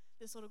 and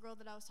this little girl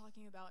that I was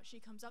talking about, she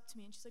comes up to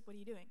me and she's like, "What are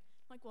you doing?"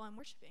 I'm like, "Well, I'm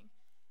worshiping."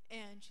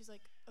 And she's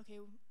like, "Okay,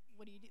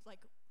 what do you do?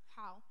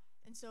 How?"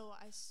 And so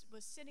I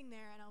was sitting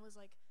there, and I was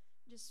like,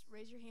 "Just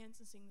raise your hands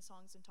and sing the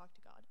songs and talk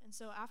to God." And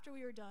so after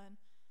we were done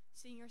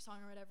singing our song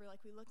or whatever,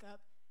 we look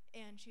up,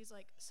 and she's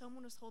like,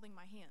 "Someone was holding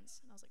my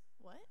hands." And I was like,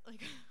 "What?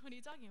 What are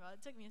you talking about?"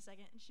 It took me a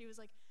second, and she was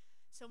like,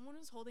 "Someone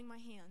was holding my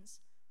hands,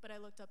 but I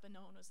looked up and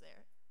no one was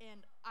there."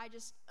 And I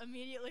just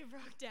immediately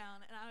broke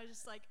down, and I was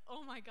just like,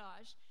 oh my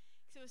gosh.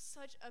 Because it was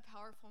such a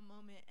powerful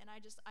moment, and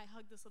I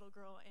hugged this little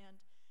girl, and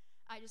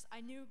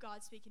I knew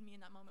God speaking to me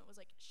in that moment was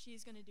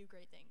she's going to do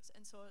great things.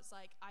 And so it's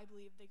I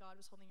believe that God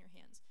was holding your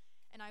hands,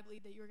 and I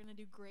believe that you're going to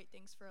do great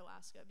things for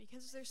Alaska,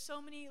 because there's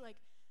so many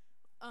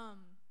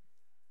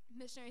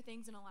missionary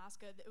things in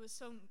Alaska. It was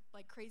so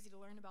crazy to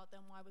learn about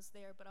them while I was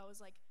there, but I was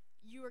like,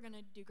 you are going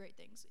to do great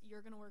things.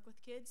 You're going to work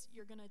with kids.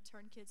 You're going to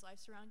turn kids'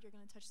 lives around. You're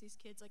going to touch these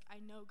kids. I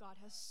know God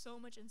has so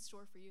much in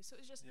store for you. So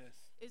it was just,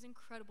 Yes. It was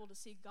incredible to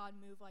see God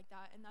move like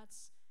that. And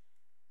it's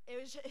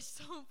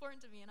so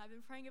important to me. And I've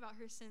been praying about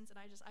her since. And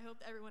I hope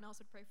that everyone else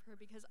would pray for her,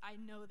 because I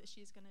know that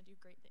she's going to do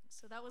great things.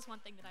 So that was one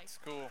thing that That's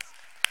cool.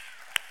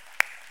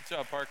 Good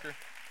job, Parker.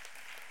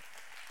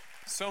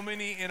 So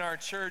many in our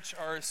church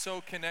are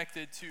so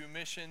connected to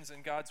missions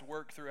and God's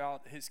work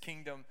throughout his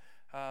kingdom.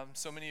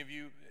 So many of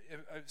you,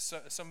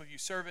 some of you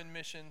serve in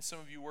missions, some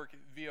of you work at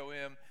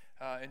VOM,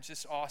 and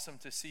just awesome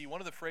to see.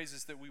 One of the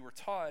phrases that we were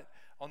taught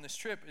on this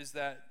trip is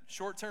that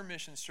short-term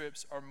mission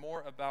trips are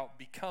more about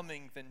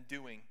becoming than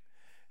doing.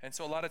 And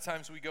so a lot of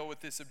times we go with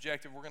this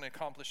objective, we're going to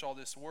accomplish all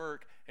this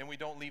work, and we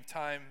don't leave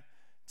time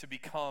to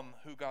become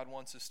who God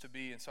wants us to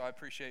be. And so I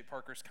appreciate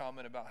Parker's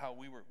comment about how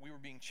we were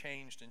being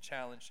changed and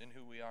challenged in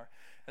who we are.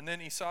 And then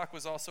Isaac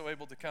was also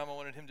able to come. I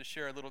wanted him to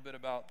share a little bit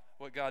about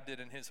what God did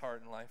in his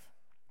heart and life.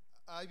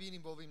 I've been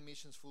involved in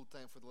missions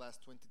full-time for the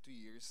last 22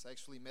 years. I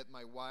actually met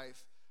my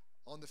wife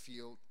on the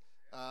field.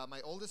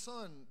 My oldest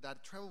son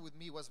that traveled with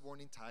me was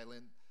born in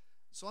Thailand,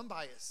 so I'm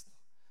biased.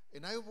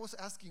 And I was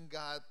asking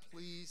God,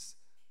 please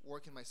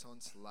work in my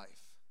son's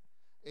life.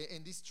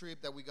 And this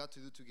trip that we got to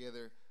do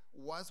together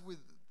was with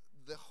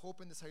the hope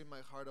and desire in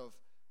my heart of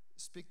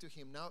speak to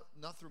him,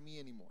 not through me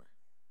anymore,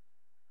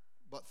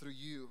 but through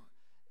you.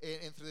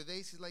 And through the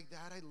days, he's like,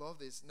 "Dad, I love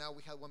this." Now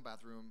we had one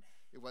bathroom.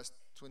 It was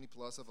 20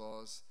 plus of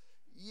us.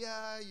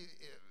 Yeah,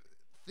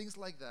 things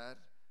like that.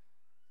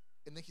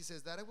 And then he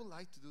says, "Dad, I would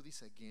like to do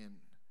this again."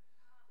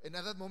 And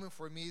at that moment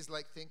for me, it's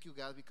thank you,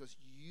 God, because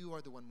you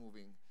are the one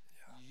moving.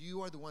 Yeah.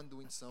 You are the one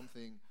doing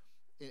something.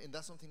 And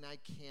that's something I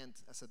can't,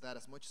 as a dad,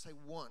 as much as I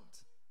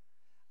want,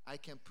 I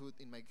can put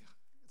in my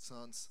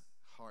son's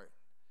heart.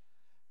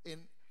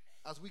 And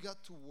as we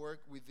got to work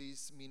with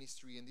this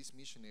ministry and these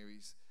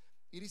missionaries,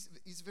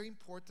 it's very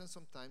important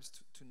sometimes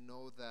to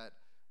know that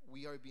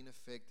we are being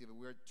effective and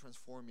we are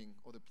transforming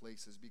other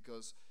places,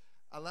 because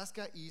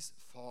Alaska is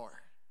far.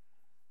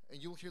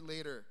 And you'll hear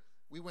later,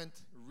 we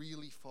went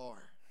really far.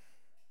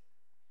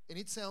 And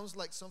it sounds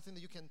like something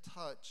that you can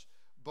touch,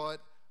 but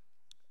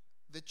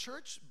the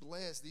church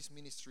blessed this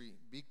ministry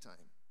big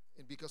time,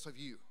 and because of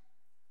you.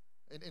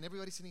 And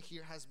everybody sitting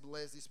here has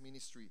blessed this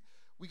ministry.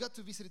 We got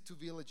to visit 2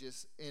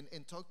 villages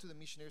and talk to the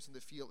missionaries in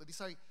the field.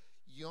 These are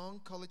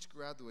young college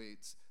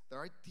graduates that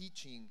are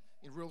teaching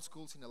in rural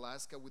schools in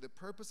Alaska with the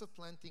purpose of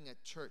planting a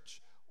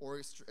church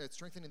or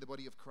strengthening the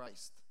body of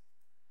Christ.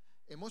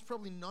 And most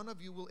probably none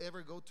of you will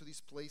ever go to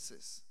these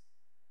places.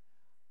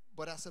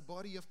 But as a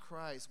body of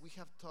Christ, we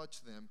have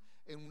touched them.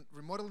 And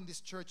remodeling this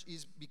church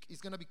is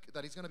going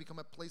to become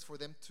a place for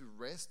them to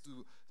rest,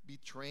 to be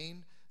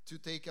trained, to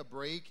take a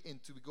break,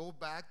 and to go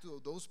back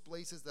to those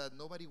places that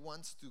nobody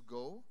wants to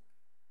go.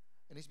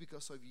 And it's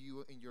because of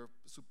you and your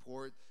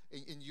support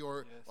and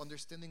your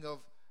understanding of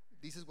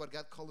this is what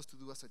God called us to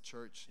do as a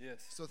church. Yes.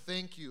 So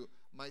thank you.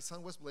 My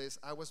son was blessed,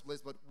 I was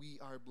blessed, but we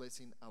are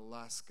blessing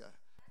Alaska.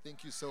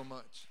 Thank you so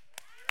much.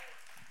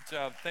 Good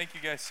job. Thank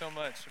you guys so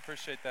much.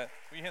 Appreciate that.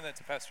 Will you hand that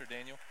to Pastor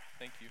Daniel?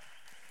 Thank you.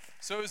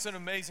 So it was an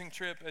amazing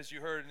trip, as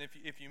you heard, and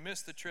if you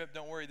missed the trip,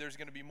 don't worry, there's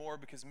going to be more,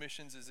 because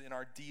missions is in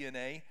our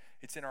DNA.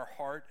 It's in our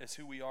heart as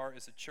who we are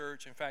as a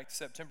church. In fact,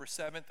 September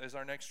 7th is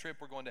our next trip.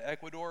 We're going to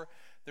Ecuador.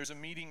 There's a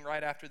meeting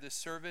right after this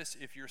service.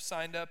 If you're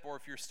signed up or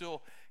if you're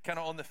still kind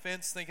of on the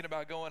fence thinking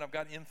about going, I've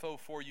got info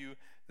for you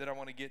that I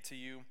want to get to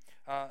you.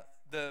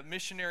 The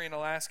missionary in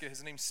Alaska,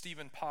 his name's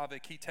Stephen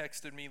Pavic, he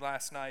texted me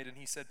last night and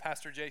he said,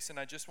 Pastor Jason,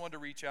 I just wanted to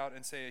reach out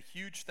and say a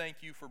huge thank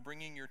you for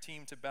bringing your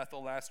team to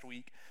Bethel last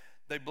week.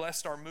 They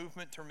blessed our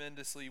movement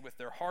tremendously with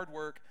their hard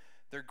work,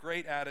 their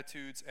great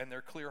attitudes, and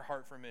their clear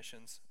heart for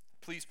missions.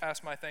 Please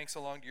pass my thanks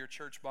along to your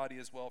church body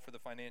as well for the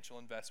financial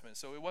investment.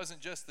 So it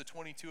wasn't just the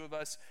 22 of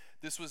us.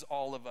 This was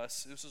all of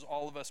us. This was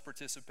all of us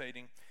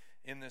participating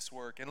in this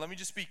work. And let me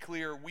just be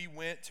clear, we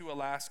went to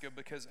Alaska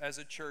because as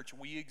a church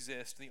we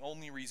exist. The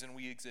only reason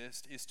we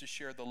exist is to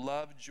share the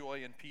love,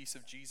 joy, and peace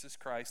of Jesus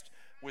Christ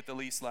with the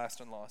least,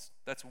 last, and lost.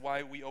 That's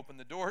why we open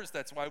the doors.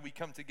 That's why we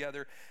come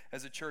together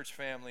as a church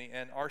family.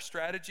 And our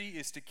strategy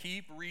is to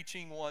keep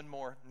reaching one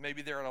more.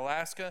 Maybe they're in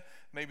Alaska,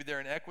 maybe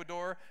they're in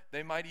Ecuador,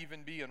 they might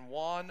even be in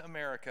Juan,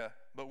 America,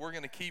 but we're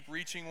going to keep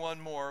reaching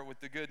one more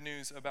with the good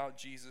news about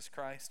Jesus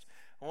Christ.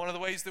 One of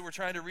the ways that we're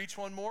trying to reach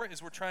one more is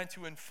we're trying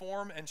to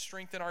inform and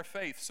strengthen our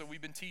faith. So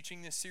we've been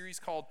teaching this series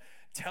called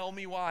Tell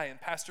Me Why,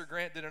 and Pastor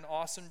Grant did an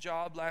awesome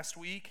job last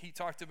week. He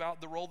talked about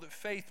the role that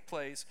faith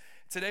plays.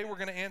 Today we're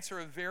going to answer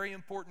a very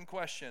important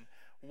question.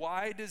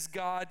 Why does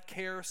God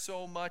care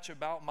so much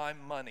about my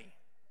money?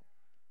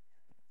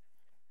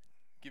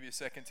 Give you a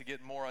second to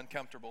get more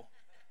uncomfortable.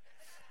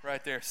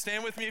 Right there.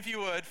 Stand with me if you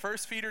would. 1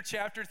 Peter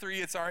chapter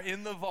 3, it's our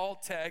in the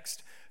vault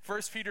text.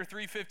 1 Peter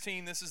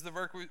 3:15, this is the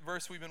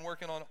verse we've been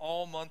working on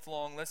all month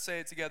long. Let's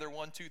say it together,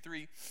 1, 2,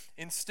 3.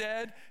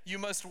 Instead, you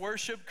must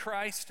worship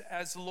Christ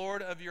as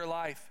Lord of your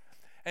life.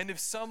 And if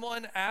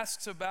someone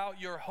asks about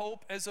your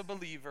hope as a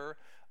believer,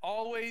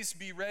 always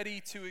be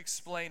ready to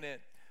explain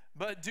it.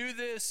 But do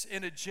this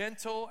in a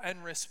gentle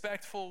and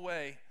respectful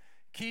way.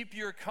 Keep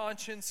your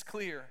conscience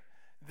clear.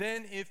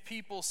 Then if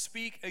people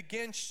speak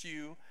against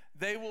you,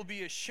 they will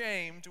be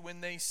ashamed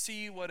when they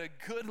see what a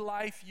good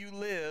life you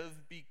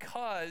live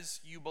because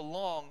you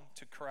belong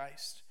to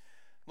Christ.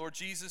 Lord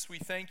Jesus, we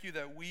thank you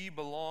that we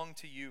belong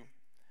to you,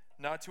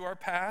 not to our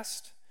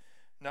past,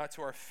 not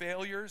to our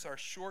failures, our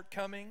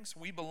shortcomings.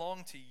 We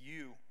belong to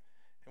you,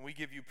 and we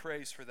give you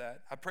praise for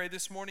that. I pray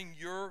this morning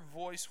your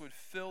voice would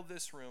fill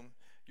this room.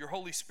 Your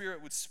Holy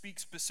Spirit would speak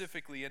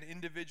specifically and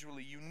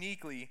individually,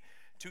 uniquely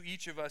to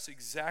each of us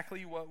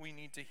exactly what we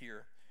need to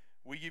hear.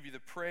 We give you the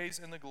praise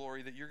and the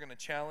glory that you're going to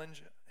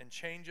challenge and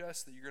change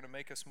us, that you're going to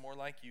make us more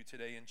like you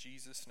today. In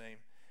Jesus' name,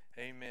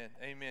 amen.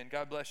 Amen.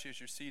 God bless you as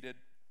you're seated.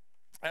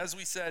 As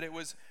we said, it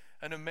was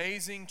an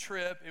amazing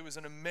trip. It was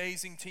an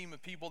amazing team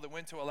of people that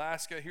went to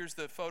Alaska. Here's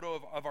the photo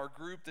of our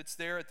group that's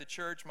there at the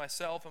church.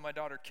 Myself and my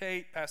daughter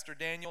Kate, Pastor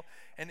Daniel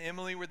and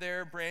Emily were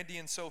there. Brandy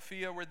and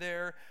Sophia were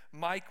there.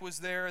 Mike was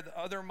there. The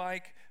other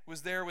Mike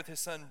was there with his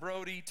son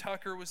Brody.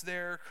 Tucker was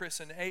there. Chris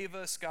and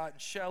Ava, Scott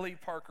and Shelly,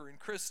 Parker and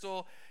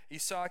Crystal,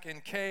 Isaac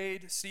and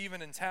Cade,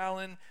 Stephen and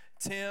Talon,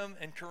 Tim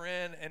and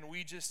Corinne, and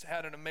we just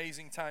had an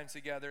amazing time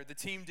together. The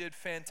team did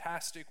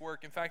fantastic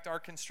work. In fact, our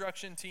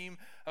construction team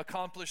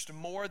accomplished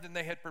more than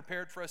they had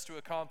prepared for us to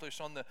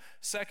accomplish. On the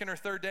second or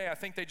third day, I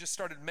think they just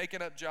started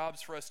making up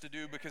jobs for us to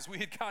do because we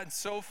had gotten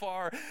so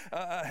far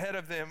ahead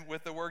of them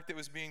with the work that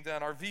was being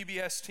done. Our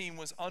VBS team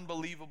was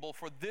unbelievable.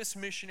 For this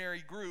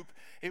missionary group,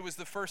 it was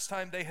the first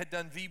time they had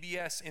done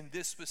VBS in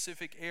this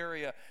specific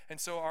area, and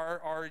so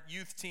our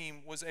youth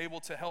team was able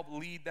to help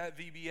lead that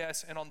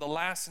VBS. And on the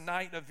last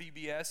night of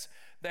VBS,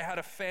 they had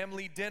a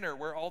family dinner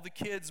where all the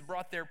kids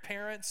brought their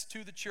parents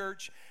to the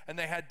church and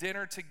they had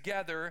dinner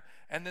together,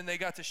 and then they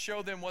got to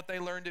show them what they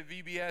learned at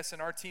VBS,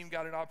 and our team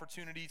got an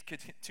opportunity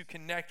to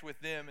connect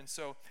with them. And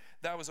so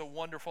that was a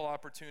wonderful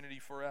opportunity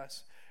for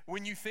us.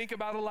 When you think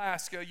about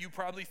Alaska, you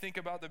probably think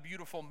about the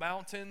beautiful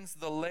mountains,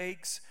 the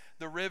lakes,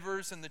 the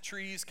rivers, and the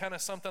trees, kind of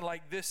something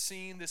like this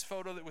scene, this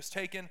photo that was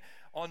taken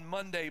on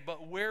Monday.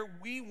 But where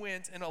we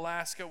went in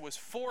Alaska was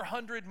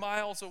 400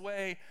 miles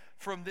away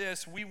from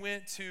this. We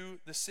went to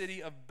the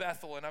city of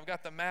Bethel, and I've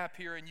got the map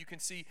here, and you can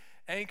see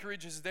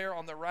Anchorage is there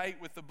on the right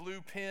with the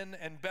blue pin,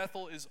 and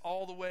Bethel is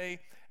all the way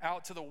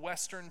out to the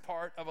western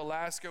part of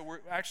Alaska.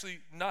 We're actually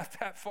not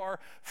that far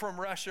from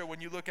Russia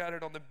when you look at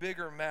it on the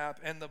bigger map.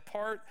 And the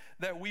part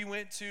that we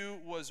went to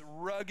was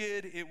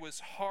rugged. It was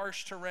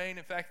harsh terrain.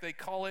 In fact, they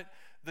call it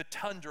the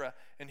tundra.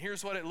 And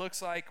here's what it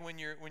looks like when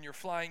you're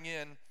flying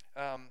in.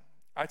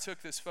 I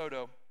took this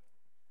photo.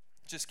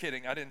 Just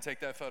kidding, I didn't take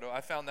that photo.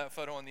 I found that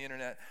photo on the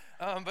internet.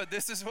 But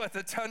this is what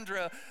the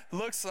tundra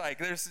looks like.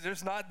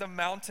 There's not the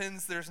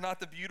mountains, there's not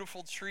the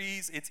beautiful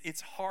trees.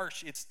 It's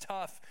harsh, it's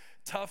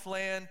tough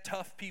land,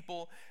 tough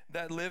people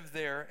that live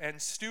there. And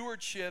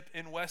stewardship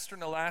in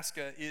Western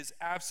Alaska is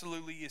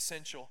absolutely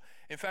essential.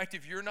 In fact,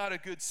 if you're not a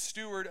good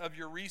steward of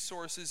your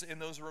resources in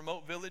those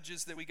remote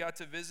villages that we got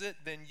to visit,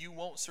 then you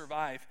won't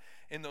survive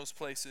in those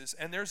places.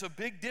 And there's a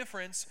big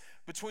difference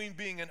between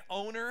being an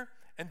owner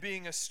and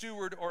being a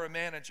steward or a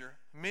manager.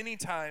 Many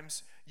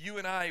times, you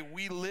and I,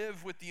 we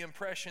live with the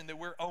impression that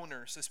we're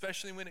owners,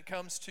 especially when it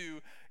comes to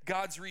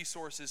God's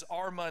resources,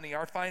 our money,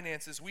 our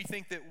finances. We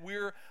think that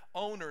we're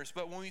owners.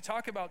 But when we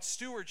talk about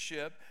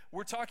stewardship,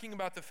 we're talking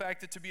about the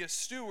fact that to be a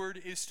steward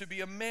is to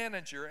be a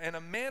manager, and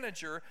a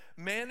manager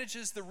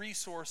manages the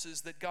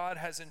resources that God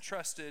has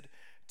entrusted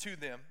to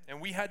them.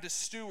 And we had to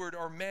steward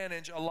or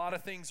manage a lot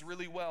of things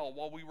really well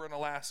while we were in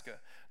Alaska.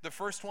 The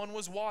first one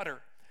was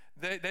water.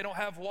 They don't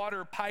have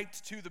water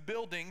piped to the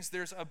buildings.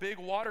 There's a big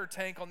water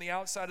tank on the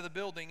outside of the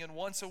building, and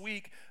once a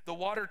week, the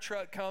water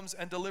truck comes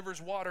and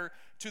delivers water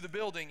to the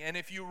building. And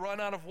if you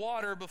run out of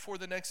water before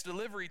the next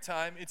delivery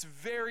time, it's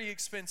very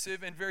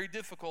expensive and very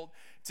difficult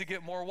to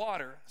get more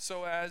water.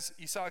 So as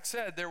Isaac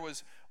said, there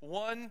was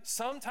one,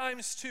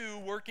 sometimes two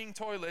working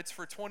toilets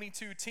for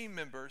 22 team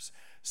members.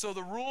 So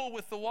the rule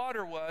with the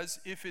water was,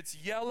 if it's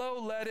yellow,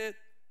 let it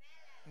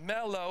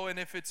mellow, and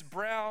if it's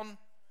brown,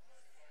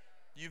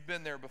 you've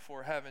been there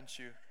before, haven't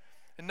you?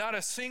 And not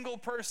a single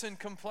person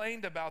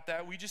complained about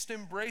that. We just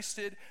embraced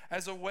it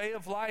as a way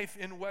of life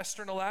in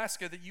Western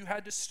Alaska, that you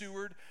had to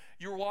steward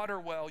your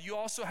water well. You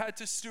also had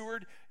to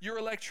steward your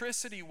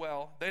electricity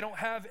well. They don't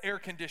have air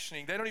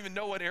conditioning. They don't even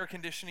know what air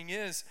conditioning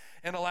is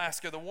in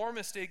Alaska. The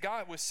warmest it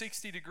got was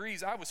 60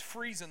 degrees. I was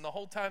freezing the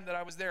whole time that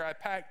I was there. I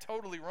packed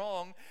totally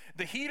wrong.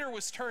 The heater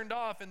was turned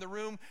off in the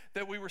room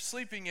that we were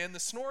sleeping in. The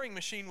snoring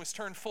machine was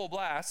turned full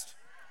blast.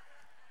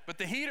 But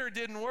the heater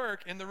didn't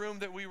work in the room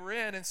that we were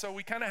in, and so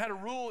we kind of had a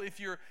rule: if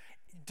you're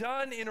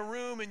done in a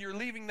room and you're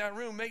leaving that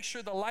room, make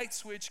sure the light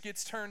switch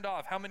gets turned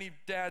off. How many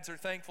dads are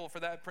thankful for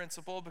that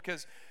principle?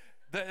 Because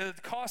the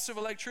cost of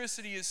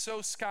electricity is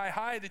so sky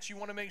high that you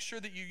want to make sure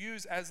that you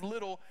use as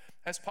little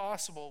as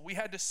possible. We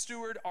had to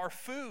steward our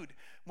food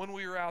when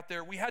we were out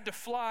there. We had to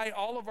fly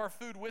all of our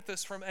food with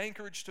us from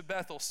Anchorage to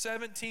Bethel.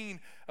 17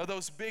 of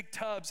those big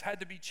tubs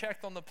had to be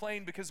checked on the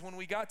plane, because when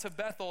we got to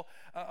Bethel,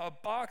 a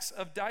box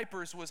of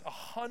diapers was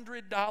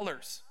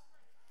 $100.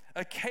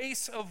 A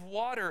case of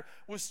water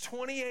was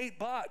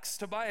 $28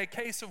 to buy a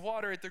case of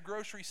water at the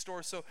grocery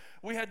store. So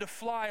we had to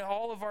fly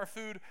all of our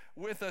food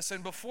with us.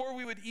 And before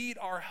we would eat,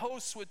 our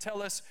hosts would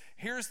tell us,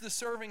 here's the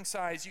serving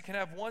size. You can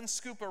have 1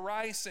 scoop of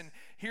rice, and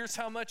here's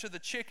how much of the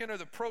chicken or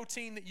the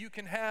protein that you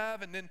can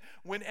have. And then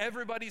when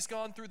everybody's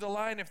gone through the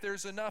line, if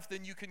there's enough,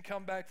 then you can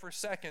come back for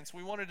seconds.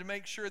 We wanted to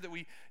make sure that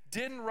we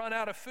didn't run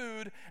out of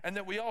food, and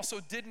that we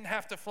also didn't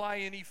have to fly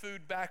any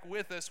food back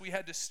with us. We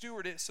had to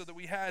steward it so that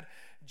we had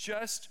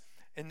just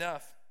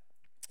enough.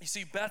 You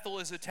see, Bethel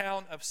is a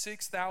town of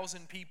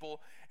 6,000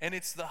 people, and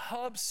it's the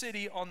hub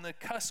city on the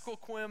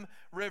Kuskokwim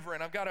River.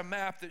 And I've got a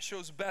map that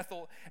shows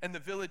Bethel and the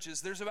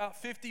villages. There's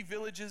about 50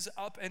 villages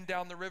up and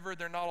down the river.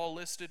 They're not all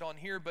listed on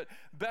here, but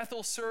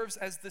Bethel serves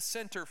as the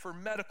center for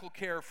medical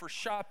care, for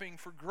shopping,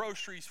 for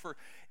groceries, for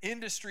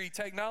industry,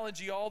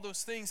 technology, all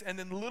those things. And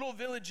then little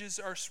villages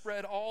are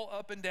spread all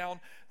up and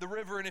down the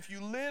river. And if you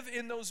live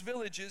in those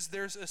villages,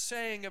 there's a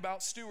saying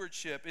about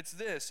stewardship. It's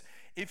this: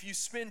 if you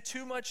spend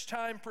too much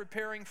time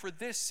preparing for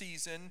this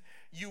season,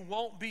 you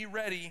won't be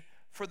ready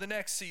for the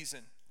next season.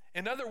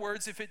 In other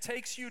words, if it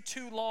takes you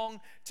too long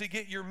to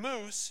get your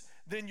moose,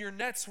 then your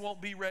nets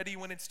won't be ready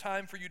when it's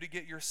time for you to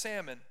get your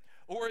salmon.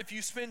 Or if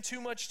you spend too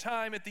much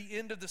time at the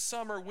end of the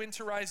summer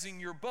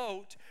winterizing your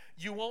boat,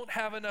 you won't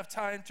have enough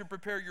time to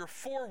prepare your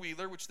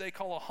four-wheeler, which they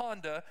call a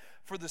Honda,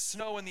 for the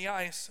snow and the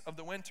ice of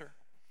the winter.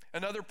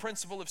 Another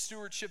principle of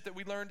stewardship that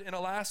we learned in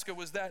Alaska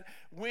was that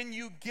when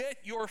you get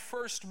your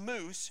first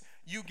moose,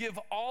 you give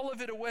all of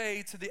it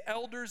away to the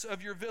elders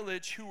of your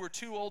village who were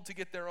too old to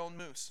get their own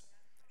moose.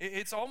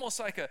 It's almost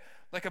like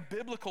a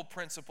biblical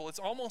principle. It's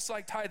almost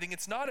like tithing.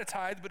 It's not a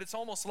tithe, but it's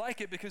almost like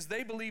it, because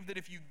they believe that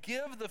if you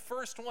give the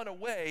first one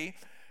away,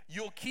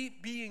 you'll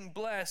keep being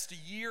blessed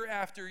year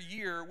after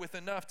year with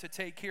enough to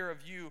take care of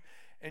you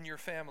and your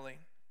family.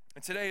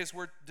 And today, as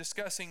we're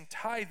discussing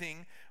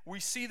tithing, we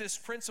see this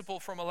principle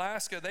from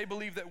Alaska. They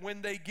believe that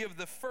when they give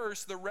the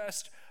first, the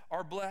rest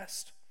are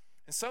blessed.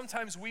 And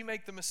sometimes we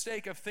make the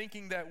mistake of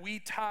thinking that we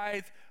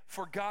tithe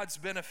for God's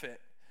benefit.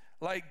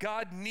 Like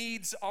God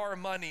needs our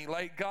money,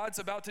 like God's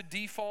about to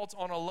default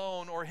on a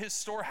loan, or his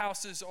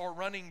storehouses are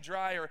running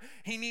dry, or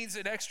he needs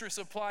an extra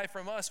supply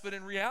from us. But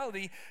in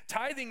reality,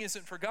 tithing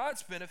isn't for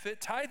God's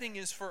benefit. Tithing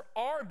is for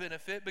our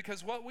benefit,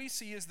 because what we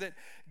see is that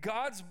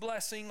God's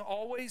blessing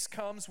always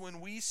comes when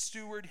we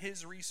steward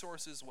his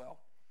resources well.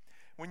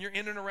 When you're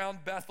in and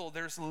around Bethel,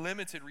 there's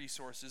limited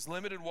resources,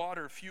 limited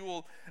water,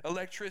 fuel,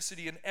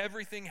 electricity, and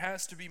everything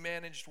has to be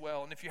managed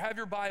well. And if you have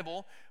your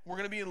Bible, we're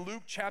going to be in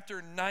Luke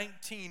chapter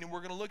 19, and we're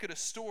going to look at a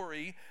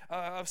story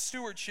of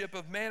stewardship,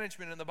 of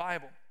management in the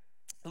Bible.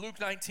 Luke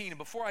 19. And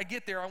before I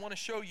get there, I want to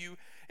show you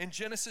in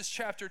Genesis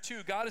chapter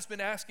 2, God has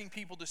been asking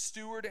people to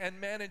steward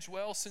and manage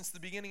well since the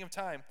beginning of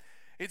time.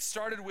 It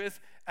started with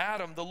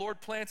Adam. The Lord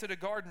planted a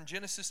garden,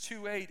 Genesis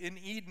 2:8, in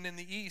Eden in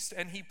the east,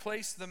 and he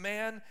placed the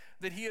man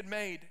that he had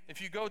made. If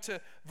you go to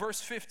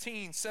verse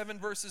 15, 7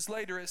 verses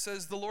later, it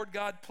says, the Lord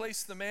God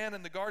placed the man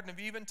in the Garden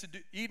of Eden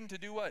to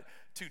do what?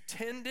 To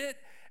tend it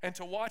and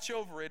to watch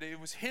over it.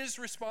 It was his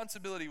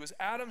responsibility. It was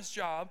Adam's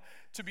job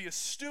to be a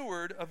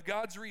steward of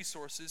God's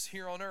resources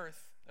here on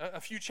earth.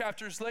 A few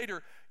chapters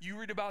later, you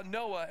read about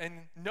Noah, and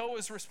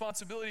Noah's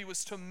responsibility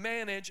was to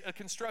manage a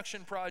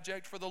construction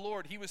project for the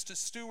Lord. He was to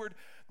steward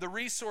the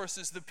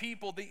resources, the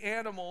people, the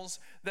animals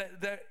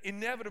that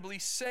inevitably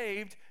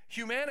saved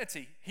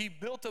humanity. He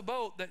built a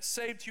boat that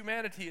saved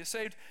humanity. It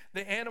saved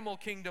the animal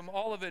kingdom,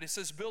 all of it. It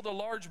says, build a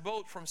large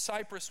boat from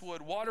cypress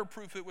wood,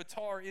 waterproof it with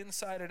tar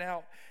inside and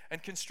out,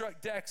 and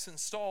construct decks and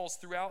stalls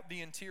throughout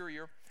the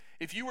interior.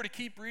 If you were to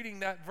keep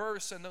reading that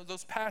verse and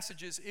those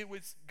passages, it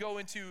would go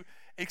into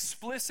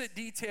explicit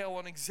detail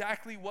on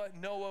exactly what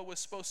Noah was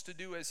supposed to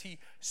do as he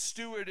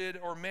stewarded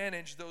or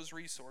managed those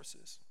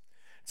resources.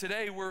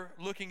 Today, we're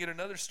looking at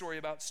another story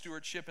about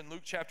stewardship in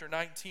Luke chapter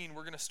 19.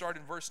 We're going to start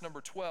in verse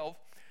number 12.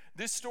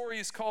 This story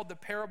is called the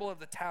parable of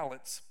the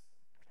talents.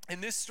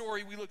 In this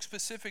story, we look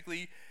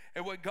specifically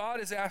at what God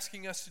is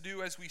asking us to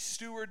do as we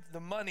steward the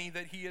money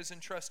that he has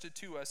entrusted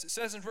to us. It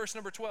says in verse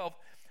number 12,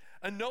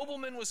 a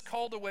nobleman was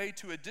called away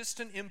to a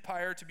distant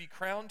empire to be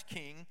crowned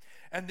king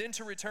and then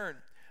to return.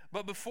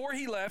 But before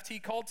he left, he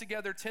called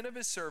together 10 of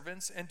his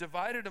servants and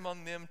divided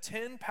among them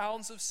 10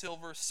 pounds of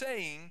silver,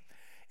 saying,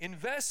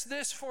 invest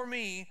this for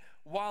me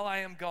while I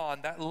am gone.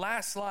 That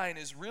last line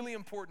is really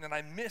important, and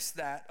I miss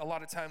that a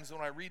lot of times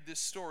when I read this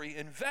story.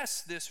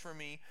 Invest this for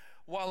me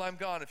while I'm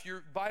gone. If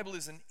your Bible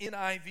is an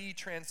NIV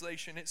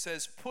translation, it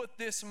says, put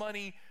this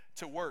money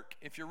to work.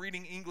 If you're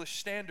reading English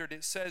Standard,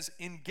 it says,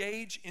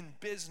 engage in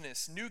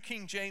business. New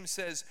King James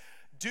says,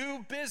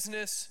 do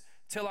business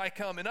till I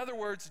come. In other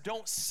words,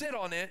 don't sit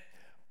on it,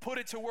 put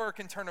it to work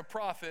and turn a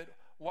profit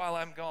while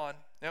I'm gone.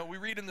 Now, we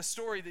read in the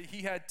story that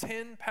he had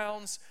 10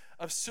 pounds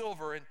of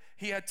silver, and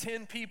he had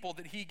 10 people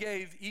that he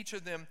gave each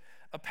of them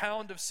a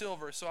pound of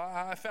silver. So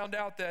I found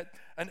out that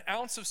an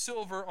ounce of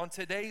silver on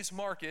today's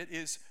market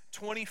is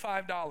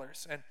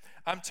 $25. And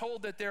I'm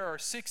told that there are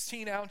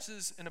 16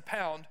 ounces in a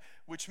pound,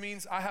 which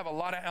means I have a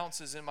lot of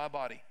ounces in my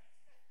body.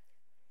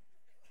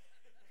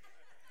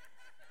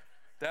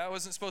 That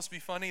wasn't supposed to be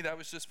funny. That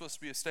was just supposed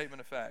to be a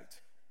statement of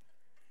fact.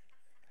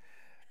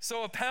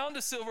 So a pound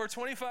of silver,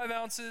 25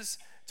 ounces,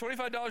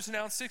 $25 an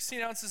ounce,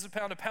 16 ounces a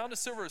pound. A pound of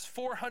silver is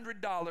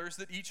 $400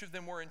 that each of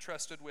them were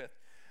entrusted with.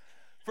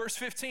 Verse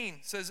 15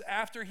 says,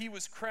 after he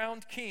was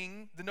crowned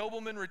king, the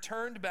nobleman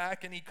returned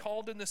back, and he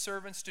called in the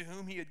servants to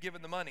whom he had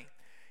given the money.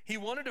 He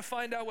wanted to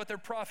find out what their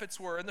profits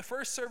were, and the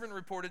first servant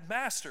reported,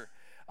 Master,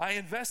 I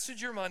invested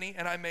your money,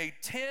 and I made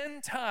 10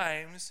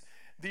 times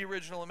the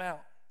original amount.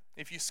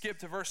 If you skip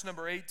to verse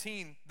number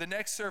 18, the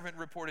next servant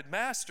reported,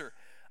 Master,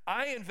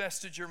 I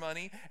invested your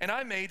money, and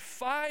I made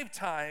 5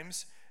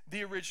 times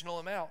the original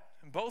amount.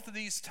 And both of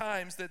these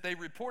times that they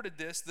reported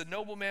this, the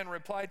nobleman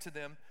replied to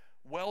them,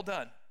 well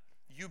done.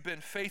 You've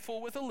been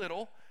faithful with a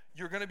little.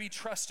 You're going to be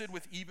trusted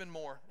with even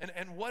more.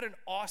 And what an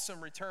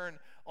awesome return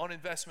on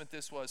investment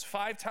this was.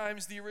 5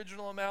 times the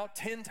original amount,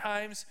 10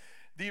 times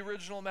the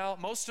original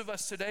amount. Most of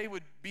us today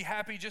would be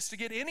happy just to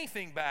get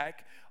anything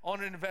back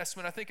on an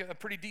investment. I think a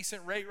pretty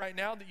decent rate right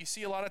now that you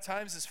see a lot of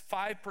times is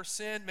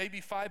 5%,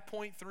 maybe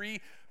 5.3%.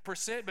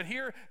 But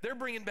here, they're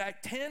bringing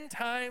back 10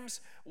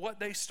 times what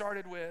they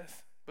started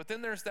with. But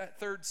then there's that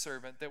third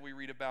servant that we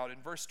read about in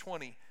verse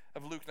 20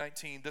 of Luke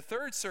 19. The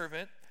third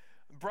servant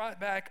brought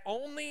back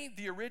only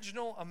the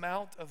original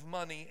amount of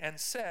money and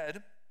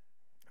said,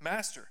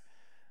 Master,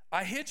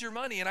 I hid your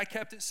money and I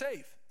kept it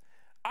safe.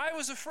 I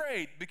was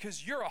afraid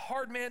because you're a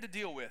hard man to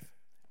deal with.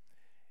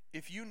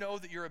 If you know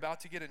that you're about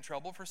to get in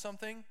trouble for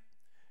something,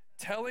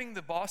 telling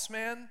the boss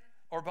man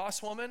or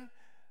boss woman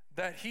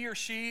that he or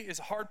she is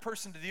a hard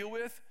person to deal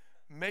with,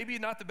 maybe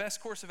not the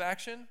best course of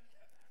action.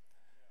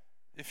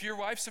 If your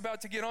wife's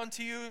about to get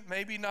onto you,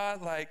 maybe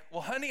not like,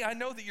 well, honey, I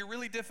know that you're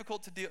really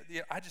difficult to deal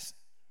with.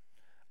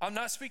 I'm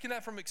not speaking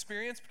that from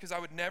experience because I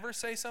would never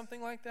say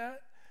something like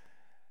that.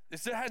 It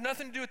had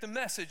nothing to do with the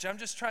message. I'm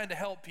just trying to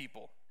help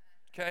people,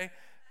 okay?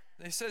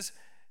 He says,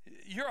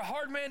 you're a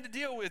hard man to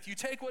deal with. You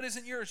take what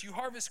isn't yours. You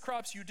harvest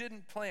crops you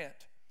didn't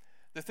plant.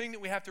 The thing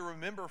that we have to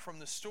remember from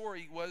the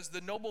story was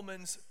the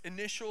nobleman's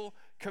initial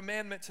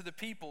commandment to the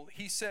people.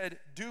 He said,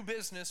 do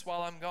business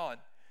while I'm gone.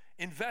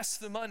 Invest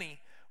the money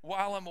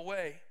while I'm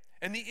away.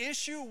 And the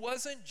issue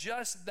wasn't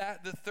just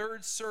that the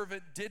third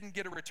servant didn't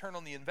get a return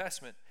on the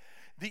investment.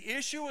 The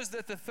issue was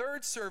that the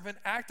third servant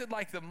acted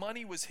like the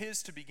money was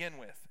his to begin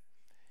with.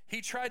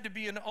 He tried to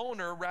be an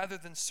owner rather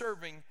than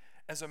serving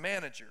as a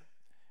manager.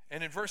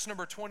 And in verse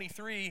number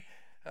 23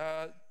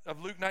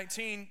 of Luke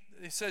 19,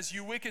 it says,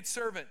 you wicked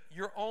servant,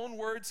 your own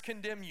words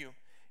condemn you.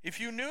 If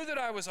you knew that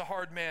I was a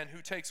hard man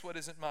who takes what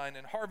isn't mine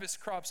and harvests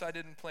crops I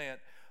didn't plant,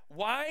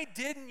 why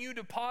didn't you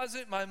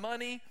deposit my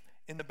money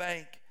in the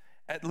bank?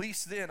 At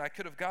least then I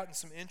could have gotten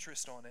some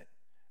interest on it.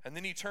 And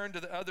then he turned to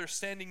the other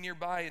standing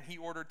nearby and he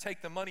ordered,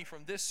 take the money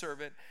from this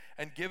servant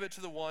and give it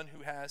to the one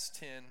who has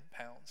 10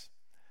 pounds.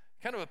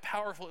 Kind of a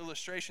powerful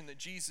illustration that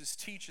Jesus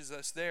teaches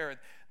us there. And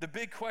the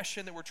big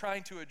question that we're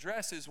trying to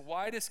address is,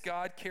 why does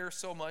God care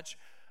so much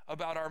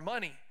about our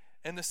money?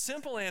 And the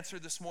simple answer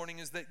this morning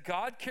is that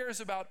God cares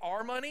about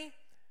our money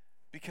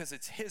because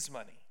it's his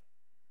money.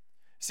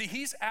 See,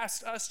 he's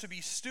asked us to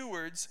be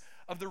stewards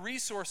of the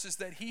resources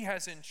that he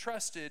has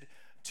entrusted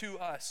to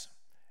us.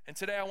 And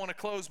today I want to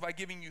close by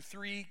giving you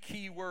 3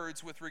 key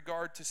words with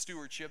regard to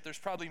stewardship. There's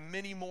probably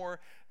many more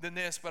than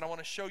this, but I want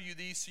to show you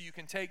these so you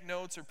can take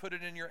notes or put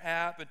it in your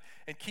app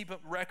and keep a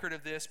record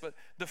of this. But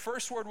the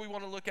first word we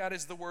want to look at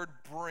is the word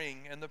bring.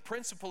 And the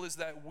principle is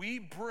that we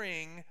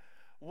bring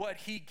what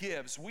he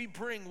gives. We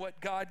bring what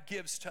God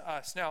gives to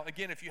us. Now,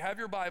 again, if you have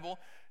your Bible,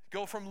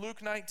 go from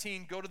Luke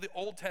 19, go to the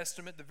Old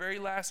Testament. The very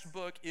last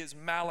book is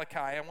Malachi.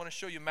 I want to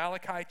show you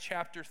Malachi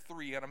chapter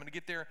 3, and I'm going to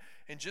get there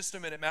in just a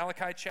minute.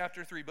 Malachi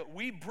chapter 3. But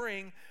we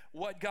bring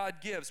what God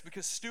gives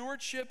because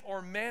stewardship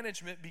or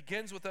management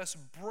begins with us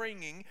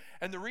bringing,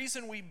 and the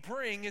reason we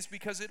bring is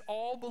because it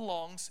all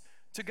belongs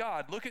to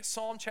God. Look at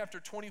Psalm chapter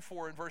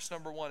 24 and verse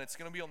number 1. It's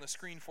going to be on the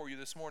screen for you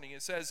this morning.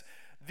 It says,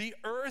 the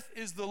earth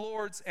is the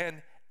Lord's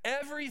and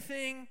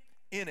everything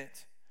in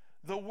it,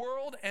 the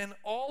world and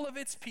all of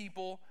its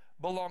people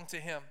belong to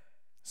him.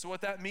 So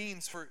what that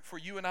means for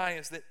you and I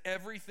is that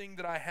everything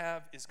that I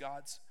have is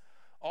God's.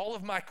 All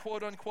of my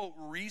quote-unquote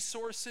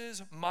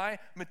resources, my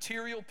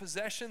material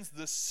possessions,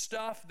 the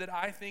stuff that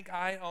I think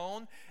I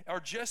own are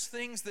just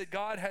things that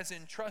God has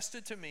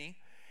entrusted to me.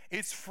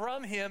 It's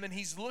from him, and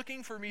he's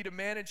looking for me to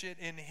manage it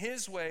in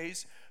his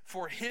ways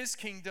for his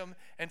kingdom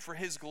and for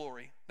his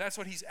glory. That's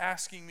what he's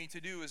asking me to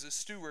do as a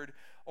steward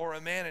or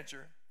a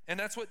manager. And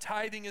that's what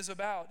tithing is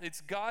about.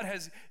 It's God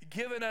has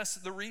given us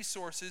the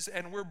resources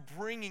and we're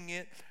bringing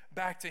it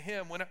back to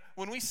him.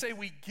 When we say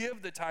we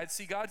give the tithe,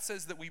 see, God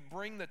says that we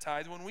bring the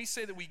tithe. When we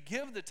say that we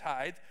give the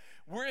tithe,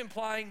 we're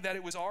implying that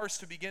it was ours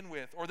to begin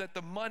with, or that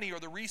the money or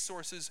the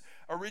resources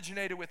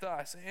originated with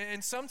us.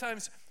 And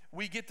sometimes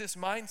we get this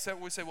mindset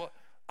where we say, well,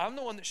 I'm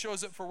the one that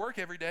shows up for work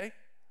every day.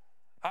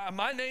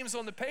 My name's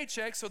on the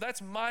paycheck, so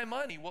that's my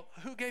money. Well,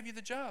 who gave you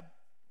the job?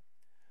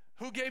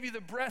 Who gave you the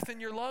breath in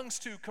your lungs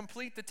to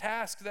complete the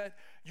task that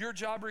your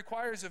job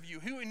requires of you?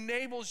 Who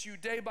enables you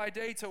day by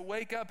day to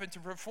wake up and to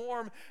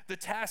perform the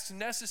tasks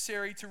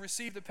necessary to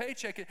receive the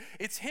paycheck?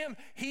 It's him.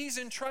 He's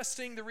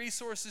entrusting the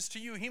resources to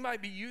you. He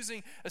might be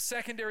using a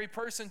secondary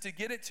person to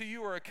get it to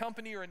you, or a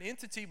company or an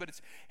entity, but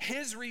it's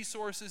his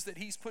resources that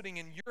he's putting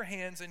in your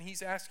hands, and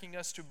he's asking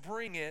us to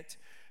bring it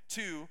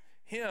to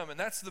him. And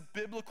that's the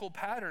biblical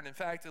pattern. In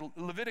fact,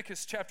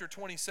 Leviticus chapter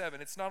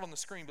 27, it's not on the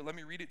screen, but let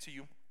me read it to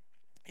you.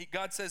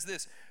 God says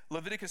this,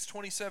 Leviticus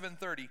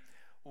 27:30,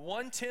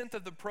 1/10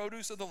 of the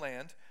produce of the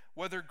land,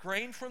 whether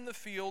grain from the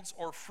fields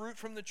or fruit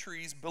from the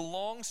trees,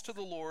 belongs to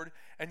the Lord,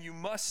 and you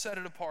must set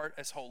it apart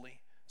as holy.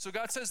 So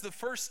God says the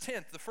first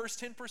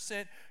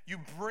 10%, you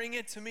bring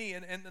it to me.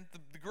 And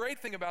the great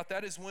thing about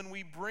that is when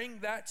we bring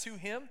that to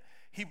him,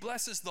 he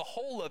blesses the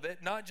whole of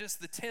it, not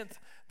just the 10th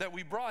that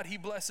we brought. He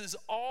blesses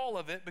all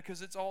of it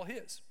because it's all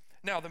his.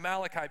 Now, the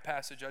Malachi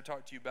passage I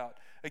talked to you about,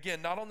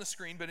 again, not on the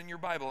screen, but in your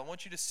Bible. I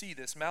want you to see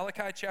this.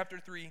 Malachi chapter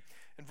 3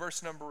 and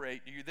verse number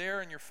 8. Are you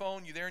there in your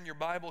phone? You there in your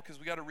Bible? Because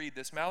we got to read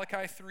this.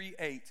 Malachi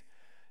 3:8.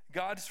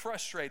 God's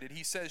frustrated.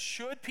 He says,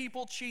 should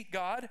people cheat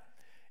God?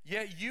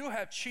 Yet you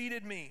have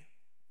cheated me.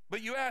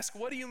 But you ask,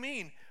 what do you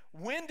mean?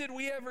 When did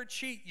we ever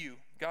cheat you?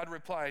 God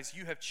replies,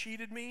 you have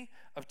cheated me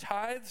of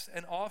tithes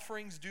and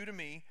offerings due to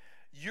me.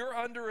 You're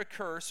under a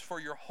curse, for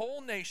your whole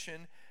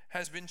nation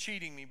has been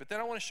cheating me. But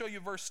then I want to show you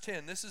verse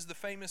 10. This is the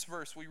famous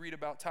verse we read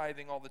about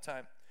tithing all the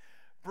time.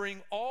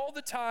 Bring all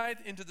the tithe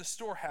into the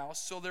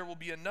storehouse, so there will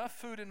be enough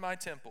food in my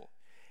temple.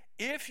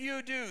 If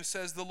you do,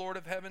 says the Lord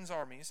of heaven's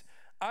armies,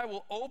 I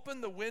will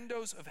open the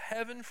windows of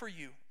heaven for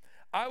you.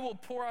 I will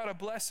pour out a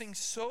blessing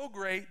so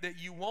great that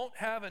you won't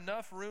have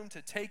enough room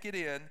to take it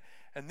in.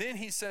 And then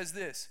he says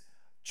this,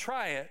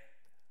 try it,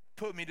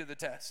 put me to the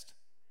test.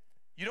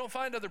 You don't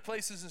find other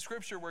places in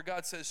Scripture where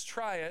God says,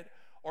 try it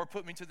or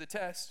put me to the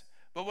test.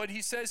 But what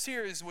he says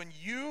here is, when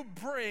you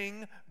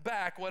bring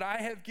back what I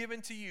have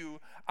given to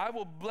you, I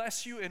will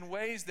bless you in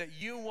ways that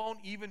you won't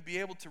even be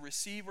able to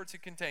receive or to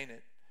contain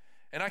it.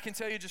 And I can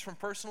tell you just from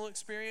personal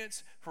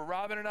experience, for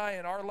Robin and I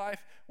in our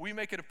life, we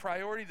make it a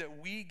priority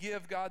that we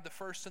give God the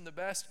first and the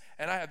best,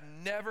 and I have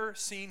never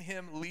seen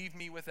him leave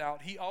me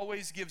without. He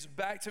always gives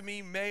back to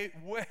me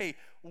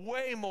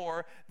way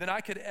more than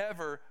I could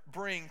ever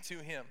bring to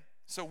him.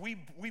 So we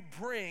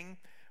bring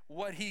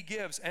what he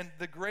gives. And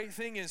the great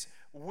thing is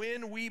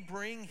when we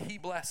bring, he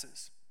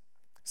blesses.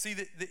 See,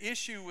 the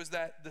issue was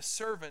that the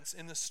servants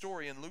in the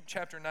story in Luke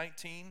chapter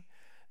 19,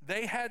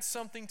 they had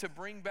something to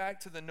bring back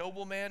to the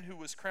nobleman who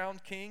was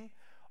crowned king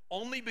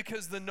only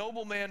because the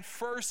nobleman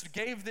first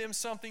gave them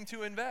something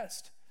to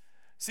invest.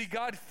 See,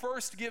 God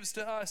first gives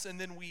to us and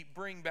then we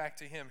bring back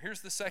to him.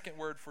 Here's the second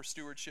word for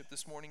stewardship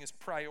this morning is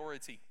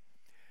priority.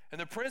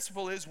 And the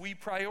principle is we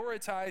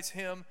prioritize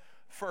him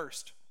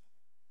first.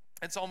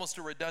 It's almost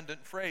a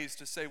redundant phrase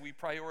to say we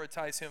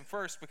prioritize him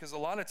first because a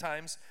lot of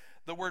times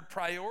the word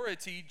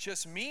priority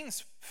just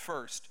means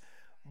first.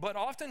 But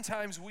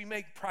oftentimes we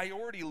make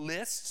priority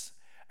lists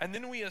and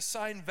then we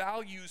assign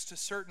values to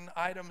certain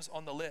items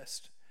on the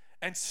list.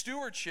 And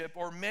stewardship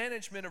or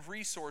management of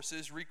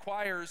resources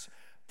requires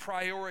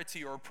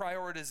priority or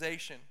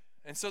prioritization.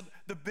 And so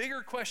the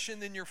bigger question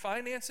than your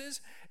finances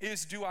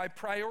is, do I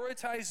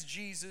prioritize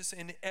Jesus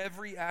in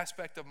every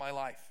aspect of my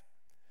life?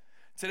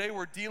 Today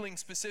we're dealing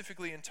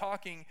specifically and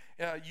talking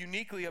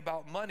uniquely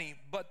about money,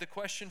 but the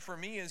question for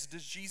me is,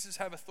 does Jesus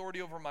have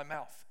authority over my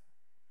mouth?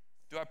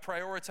 Do I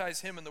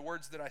prioritize him in the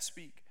words that I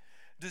speak?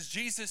 Does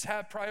Jesus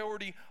have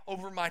priority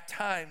over my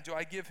time? Do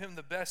I give him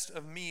the best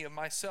of me, of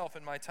myself,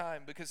 and my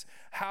time? Because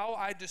how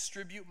I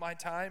distribute my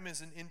time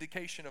is an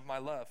indication of my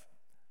love.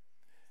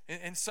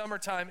 In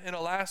summertime in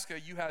Alaska,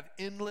 you have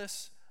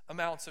endless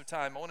amounts of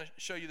time. I want to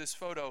show you this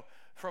photo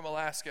from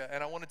Alaska,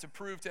 and I wanted to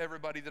prove to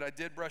everybody that I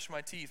did brush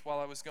my teeth while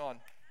I was gone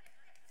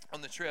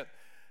on the trip.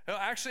 No,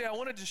 actually, I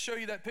wanted to show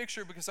you that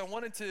picture because I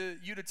wanted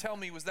you to tell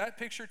me, was that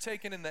picture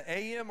taken in the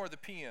AM or the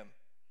PM?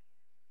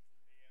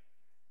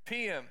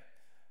 PM.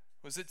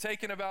 Was it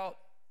taken about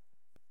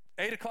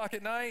 8 o'clock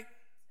at night?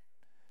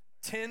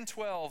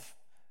 10:12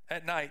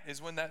 at night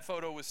is when that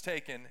photo was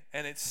taken,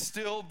 and it's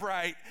still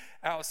bright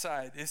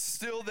outside. It's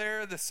still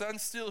there. The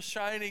sun's still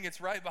shining.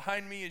 It's right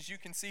behind me, as you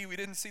can see. We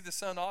didn't see the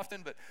sun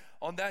often, but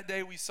on that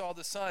day we saw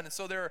the sun. And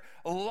so there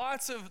are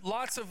lots of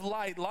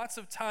light, lots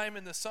of time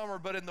in the summer,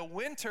 but in the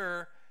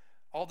winter,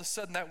 all of a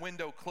sudden that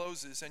window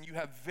closes and you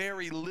have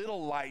very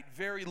little light,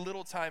 very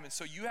little time. And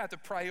so you have to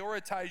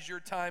prioritize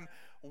your time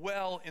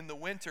well in the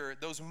winter.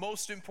 Those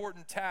most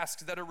important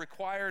tasks that are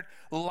required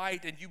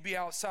light and you be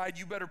outside,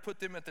 you better put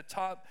them at the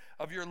top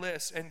of your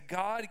list. And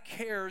God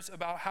cares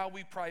about how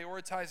we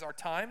prioritize our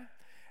time,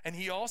 and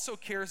he also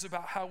cares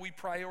about how we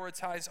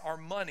prioritize our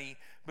money,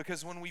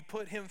 because when we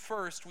put him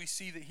first, we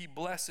see that he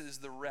blesses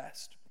the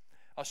rest.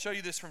 I'll show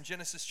you this from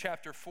Genesis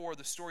chapter 4,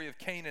 the story of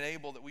Cain and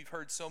Abel that we've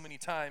heard so many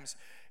times.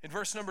 In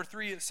verse number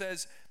 3, it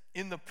says,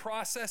 "In the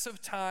process of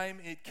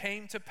time it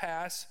came to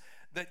pass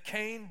that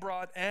Cain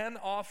brought an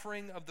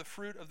offering of the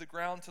fruit of the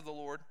ground to the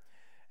Lord,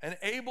 and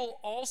Abel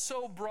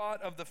also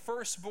brought of the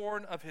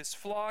firstborn of his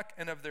flock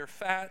and of their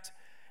fat.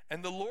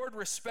 And the Lord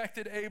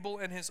respected Abel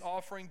and his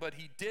offering, but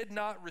he did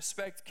not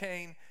respect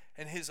Cain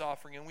and his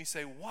offering." And we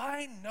say,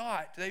 why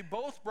not? They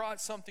both brought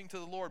something to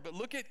the Lord. But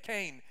look at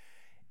Cain.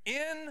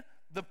 In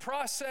the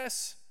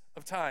process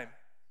of time.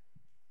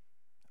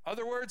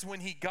 Other words,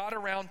 when he got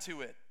around to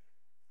it.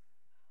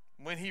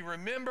 When he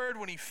remembered,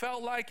 when he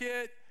felt like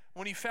it,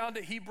 when he found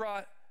it, he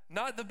brought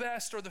not the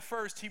best or the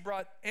first, he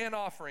brought an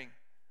offering.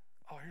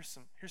 Oh, here's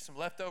some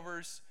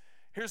leftovers.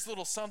 Here's a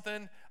little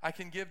something I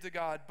can give to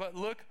God. But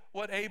look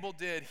what Abel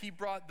did. He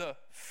brought the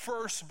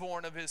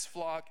firstborn of his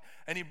flock,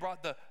 and he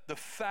brought the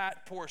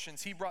fat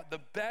portions. He brought the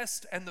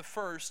best and the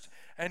first,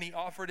 and he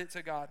offered it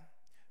to God.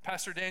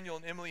 Pastor Daniel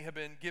and Emily have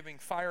been giving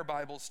fire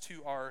Bibles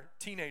to our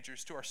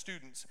teenagers, to our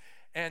students.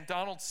 And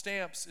Donald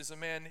Stamps is a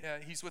man,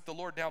 he's with the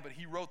Lord now, but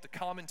he wrote the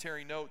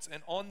commentary notes.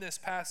 And on this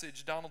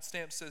passage, Donald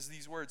Stamps says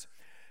these words: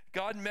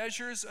 "God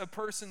measures a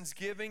person's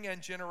giving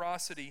and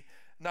generosity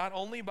not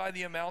only by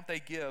the amount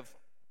they give,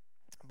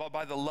 but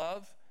by the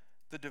love,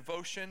 the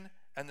devotion,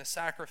 and the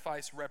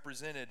sacrifice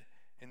represented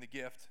in the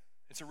gift."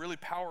 It's a really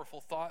powerful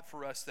thought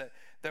for us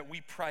that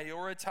we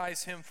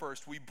prioritize him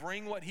first. We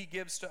bring what he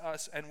gives to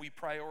us and we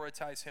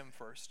prioritize him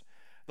first.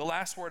 The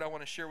last word I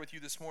want to share with you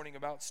this morning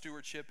about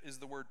stewardship is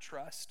the word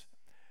trust.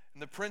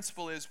 And the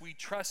principle is we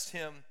trust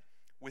him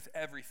with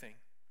everything.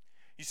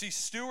 You see,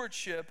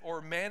 stewardship or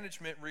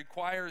management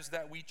requires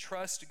that we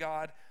trust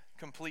God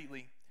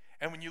completely.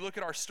 And when you look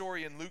at our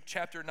story in Luke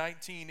chapter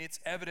 19, it's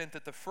evident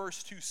that the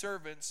first two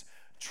servants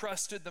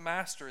trusted the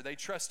master. They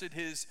trusted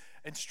his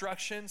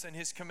instructions and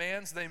his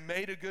commands. They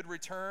made a good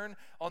return.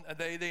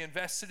 They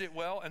invested it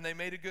well, and they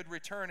made a good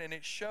return, and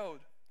it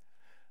showed.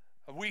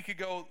 A week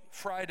ago,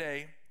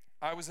 Friday,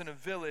 I was in a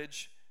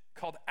village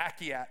called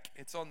Akiak.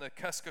 It's on the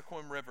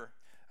Kuskokwim River.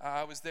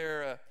 I was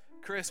there.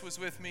 Chris was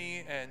with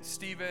me, and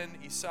Stephen,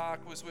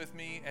 Isaac was with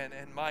me,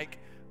 and Mike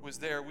was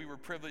there. We were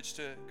privileged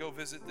to go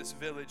visit this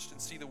village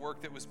and see the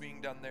work that was being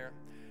done there.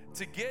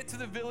 To get to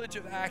the village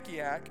of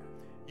Akiak,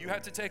 You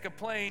have to take a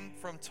plane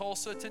from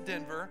Tulsa to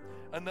Denver,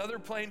 another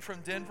plane from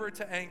Denver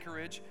to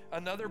Anchorage,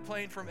 another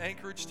plane from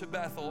Anchorage to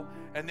Bethel,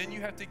 and then you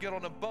have to get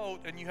on a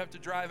boat and you have to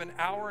drive an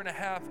hour and a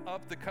half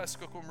up the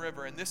Kuskokwim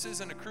River. And this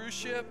isn't a cruise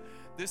ship,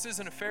 this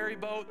isn't a ferry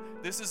boat,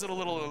 this is a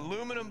little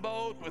aluminum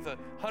boat with a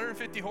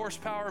 150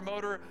 horsepower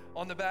motor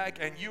on the back,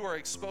 and you are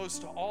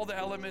exposed to all the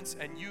elements,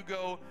 and you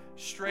go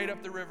straight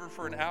up the river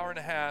for an hour and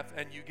a half,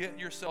 and you get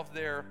yourself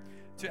there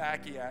to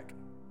Akiak.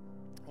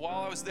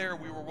 While I was there,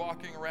 we were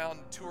walking around,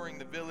 touring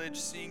the village,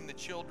 seeing the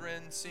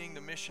children, seeing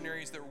the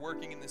missionaries that were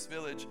working in this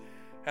village.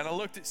 And I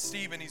looked at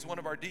Stephen, he's one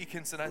of our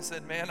deacons, and I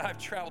said, man, I've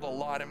traveled a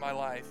lot in my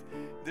life.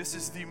 This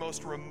is the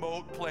most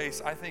remote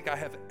place I think I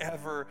have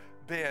ever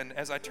been,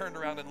 as I turned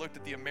around and looked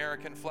at the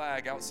American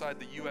flag outside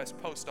the U.S.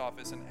 Post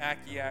Office in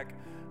Akiak,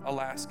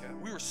 Alaska.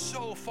 We were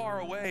so far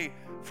away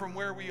from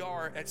where we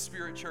are at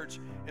Spirit Church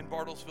in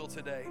Bartlesville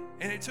today.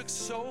 And it took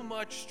so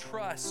much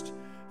trust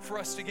for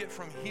us to get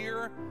from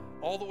here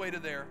all the way to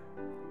there.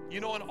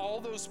 You know, on all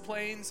those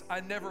planes,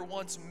 I never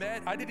once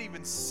met, I didn't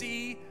even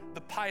see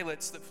the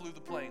pilots that flew the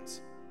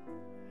planes.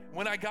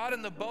 When I got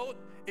in the boat,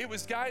 it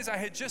was guys I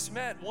had just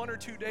met 1 or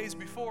 2 days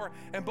before,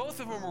 and both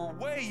of them were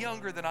way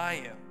younger than I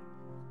am.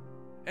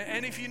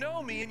 And if you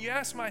know me and you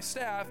ask my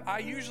staff, I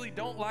usually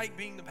don't like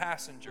being the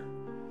passenger.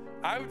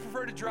 I would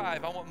prefer to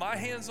drive. I want my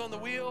hands on the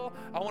wheel.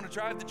 I want to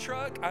drive the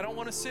truck. I don't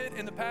want to sit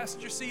in the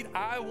passenger seat.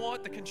 I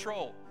want the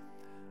control.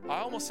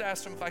 I almost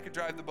asked them if I could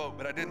drive the boat,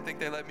 but I didn't think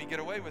they let me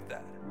get away with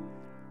that.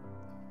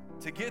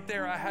 To get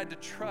there, I had to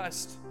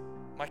trust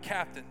my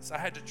captains. I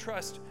had to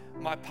trust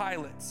my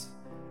pilots.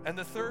 And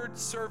the third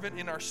servant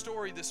in our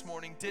story this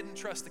morning didn't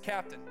trust the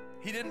captain.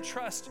 He didn't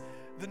trust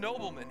the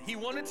nobleman. He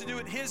wanted to do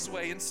it his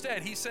way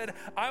instead. He said,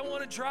 I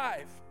want to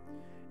drive.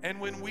 And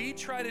when we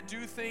try to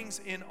do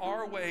things in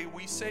our way,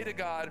 we say to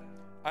God,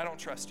 I don't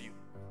trust you.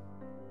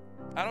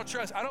 I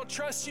don't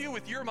trust you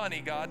with your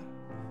money, God.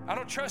 I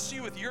don't trust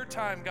you with your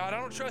time, God. I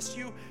don't trust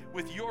you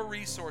with your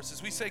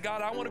resources. We say,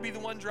 God, I want to be the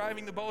one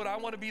driving the boat. I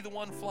want to be the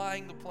one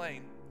flying the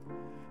plane.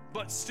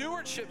 But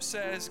stewardship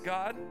says,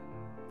 God,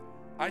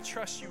 I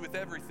trust you with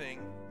everything,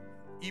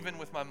 even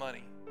with my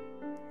money.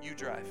 You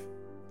drive.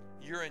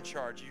 You're in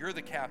charge. You're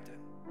the captain.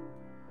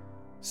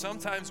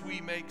 Sometimes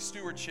we make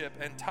stewardship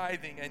and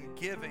tithing and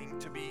giving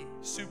to be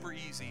super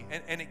easy,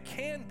 and it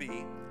can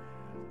be,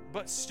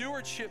 but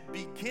stewardship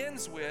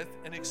begins with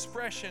an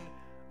expression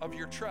of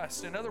your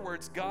trust. In other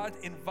words, God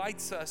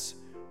invites us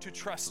to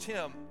trust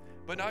Him,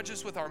 but not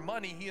just with our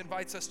money. He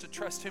invites us to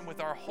trust Him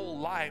with our whole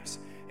lives.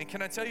 And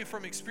can I tell you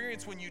from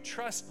experience, when you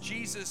trust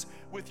Jesus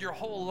with your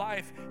whole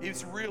life,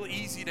 it's real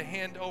easy to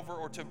hand over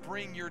or to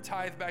bring your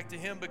tithe back to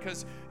Him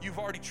because you've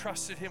already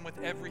trusted Him with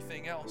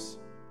everything else.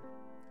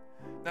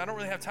 Now, I don't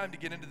really have time to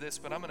get into this,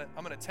 but I'm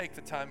gonna take the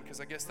time because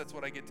I guess that's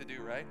what I get to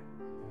do, right?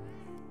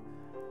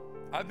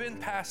 I've been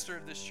pastor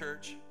of this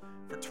church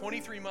for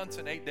 23 months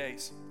and 8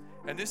 days.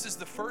 And this is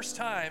the first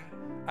time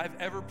I've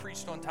ever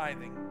preached on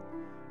tithing.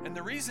 And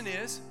the reason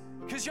is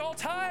because y'all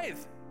tithe.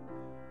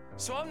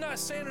 So I'm not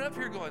standing up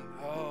here going,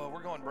 oh,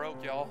 we're going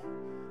broke, y'all.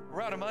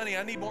 We're out of money.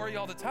 I need more of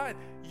y'all to tithe.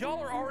 Y'all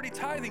are already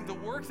tithing. The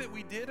work that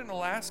we did in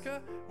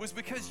Alaska was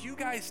because you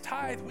guys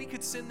tithe. We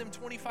could send them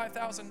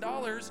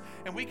 $25,000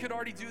 and we could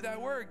already do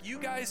that work. You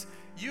guys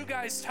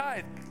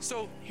tithe.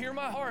 So hear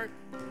my heart.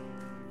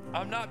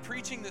 I'm not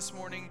preaching this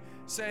morning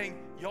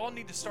saying y'all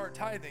need to start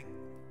tithing.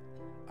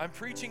 I'm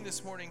preaching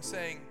this morning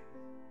saying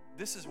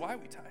this is why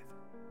we tithe.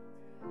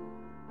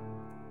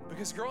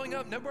 Because growing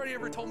up, nobody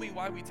ever told me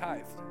why we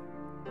tithed.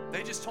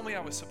 They just told me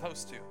I was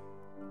supposed to.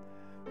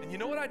 And you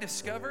know what I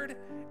discovered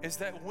is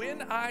that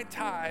when I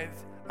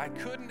tithed, I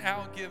couldn't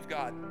outgive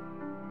God.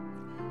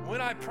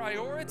 When I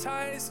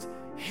prioritized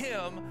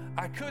Him,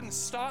 I couldn't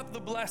stop the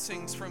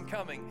blessings from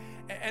coming.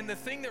 And the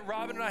thing that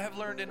Robin and I have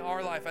learned in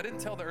our life, I didn't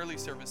tell the early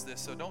service this,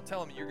 so don't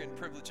tell them you're getting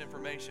privileged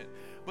information.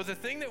 But the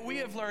thing that we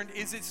have learned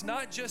is it's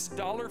not just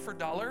dollar for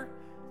dollar.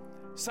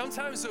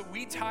 Sometimes that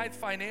we tithe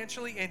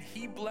financially and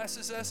He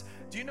blesses us.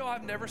 Do you know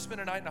I've never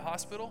spent a night in a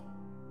hospital?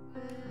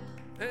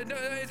 No,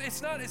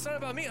 it's not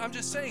about me. I'm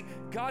just saying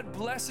God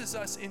blesses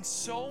us in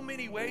so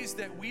many ways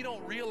that we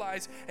don't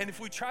realize. And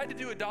if we tried to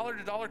do a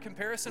dollar-to-dollar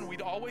comparison,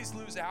 we'd always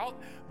lose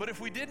out. But if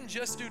we didn't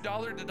just do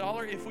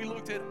dollar-to-dollar, if we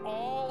looked at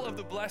all of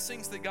the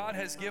blessings that God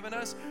has given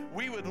us,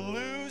 we would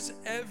lose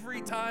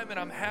every time, and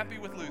I'm happy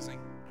with losing.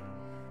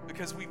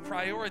 Because we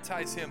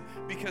prioritize Him,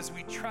 because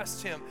we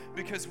trust Him,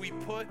 because we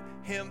put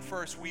Him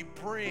first. We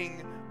bring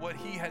what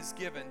He has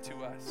given to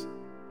us.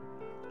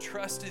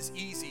 Trust is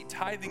easy.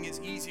 Tithing is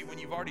easy when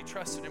you've already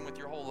trusted Him with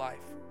your whole life.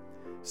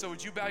 So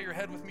would you bow your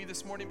head with me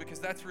this morning? Because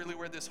that's really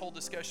where this whole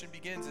discussion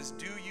begins, is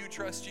do you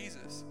trust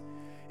Jesus?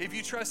 If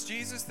you trust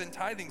Jesus, then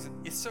tithing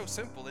is so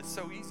simple. It's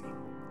so easy.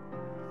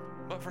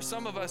 But for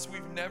some of us,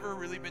 we've never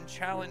really been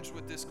challenged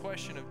with this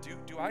question of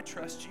do I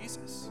trust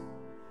Jesus?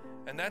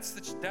 And that's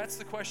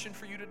the question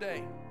for you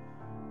today.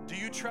 Do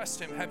you trust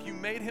Him? Have you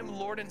made Him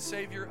Lord and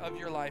Savior of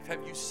your life?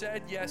 Have you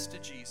said yes to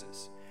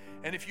Jesus?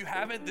 And if you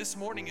haven't, this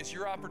morning is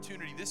your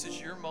opportunity. This is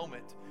your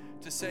moment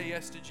to say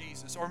yes to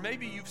Jesus. Or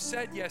maybe you've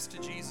said yes to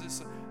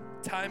Jesus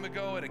time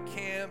ago at a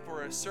camp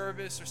or a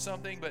service or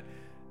something, but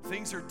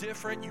things are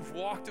different. You've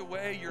walked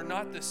away. You're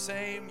not the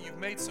same. You've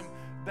made some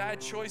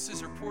bad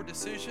choices or poor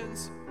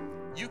decisions.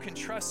 You can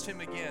trust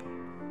him again.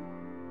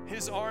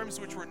 His arms,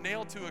 which were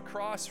nailed to a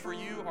cross for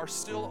you, are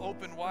still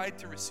open wide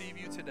to receive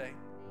you today.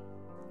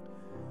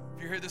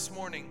 If you're here this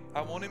morning,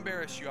 I won't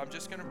embarrass you. I'm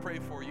just going to pray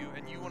for you,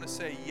 and you want to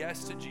say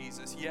yes to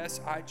Jesus. Yes,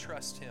 I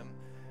trust him.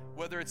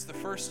 Whether it's the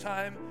first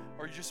time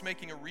or you're just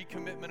making a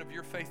recommitment of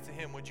your faith to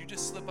him, would you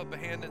just slip up a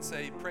hand and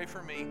say, pray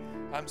for me?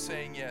 I'm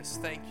saying yes.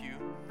 Thank you.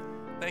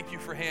 Thank you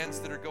for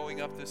hands that are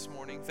going up this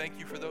morning. Thank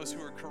you for those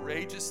who are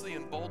courageously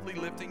and boldly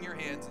lifting your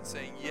hands and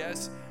saying,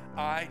 yes,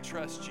 I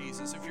trust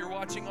Jesus. If you're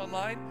watching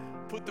online,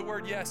 put the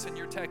word yes in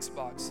your text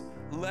box.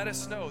 Let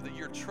us know that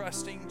you're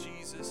trusting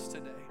Jesus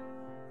today.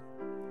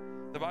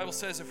 The Bible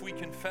says if we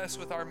confess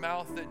with our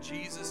mouth that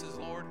Jesus is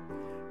Lord,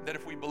 that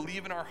if we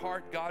believe in our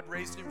heart God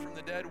raised him from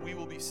the dead, we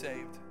will be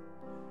saved.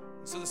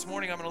 So this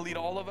morning I'm going to lead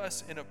all of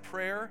us in a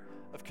prayer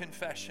of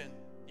confession.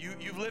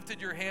 You've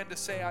lifted your hand to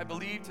say I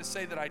believe, to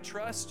say that I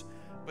trust,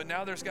 but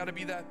now there's got to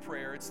be that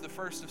prayer. It's the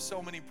first of so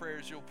many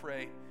prayers you'll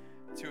pray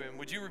to him.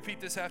 Would you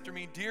repeat this after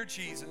me? Dear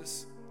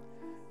Jesus,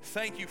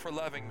 thank you for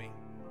loving me.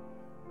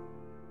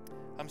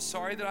 I'm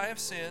sorry that I have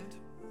sinned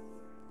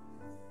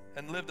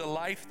and lived a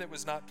life that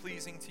was not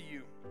pleasing to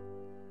you.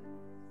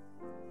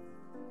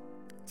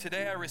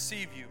 Today I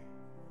receive you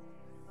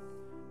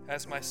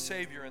as my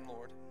Savior and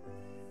Lord.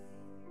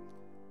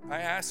 I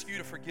ask you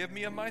to forgive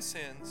me of my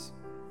sins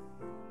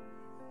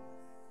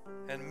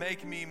and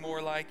make me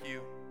more like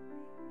you.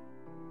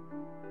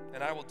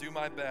 And I will do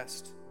my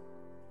best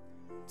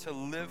to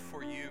live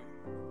for you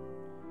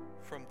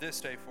from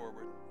this day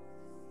forward.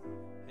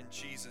 In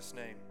Jesus'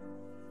 name,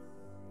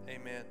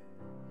 amen.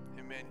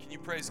 Amen. Can you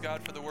praise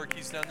God for the work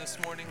he's done this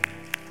morning?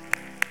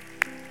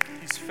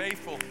 He's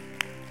faithful.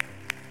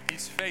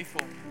 He's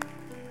faithful.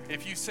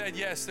 If you said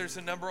yes, there's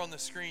a number on the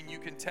screen. You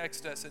can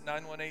text us at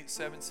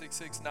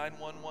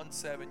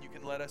 918-766-9117. You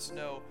can let us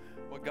know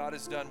what God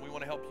has done. We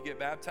want to help you get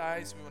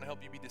baptized. We want to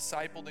help you be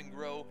discipled and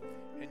grow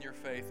in your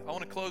faith. I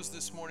want to close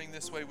this morning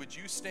this way. Would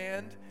you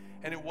stand?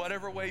 And in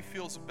whatever way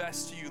feels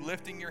best to you,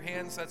 lifting your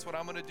hands, that's what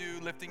I'm going to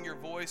do, lifting your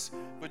voice.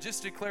 But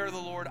just declare to the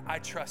Lord, I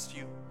trust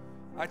you.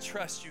 I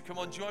trust you. Come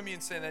on, join me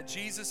in saying that.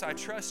 Jesus, I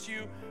trust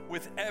you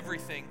with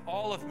everything,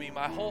 all of me,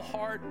 my whole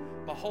heart,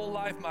 my whole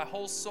life, my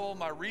whole soul,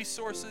 my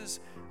resources.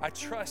 I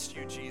trust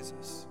you,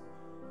 Jesus.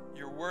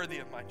 You're worthy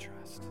of my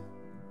trust.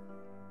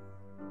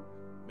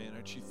 Man,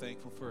 aren't you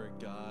thankful for a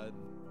God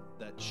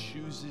that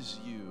chooses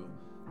you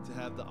to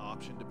have the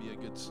option to be a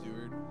good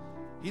steward?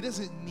 He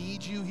doesn't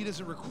need you, he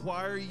doesn't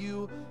require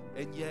you,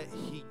 and yet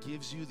he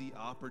gives you the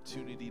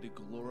opportunity to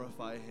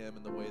glorify him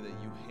in the way that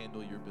you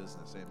handle your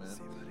business. Amen.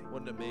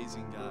 What an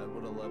amazing God,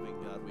 what a loving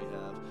God we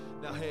have.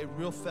 Now, hey,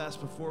 real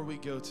fast before we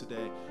go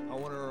today, I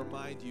want to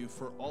remind you,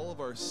 for all of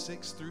our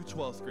 6th through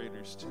 12th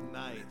graders,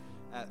 tonight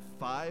at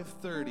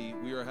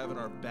 5:30, we are having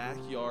our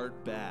backyard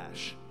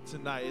bash.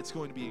 Tonight, it's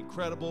going to be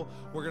incredible.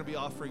 We're going to be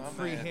offering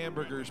free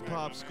hamburgers,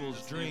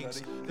 popsicles,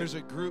 drinks. There's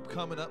a group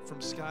coming up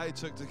from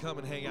SpiritCHURch to come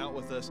and hang out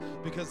with us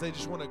because they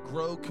just want to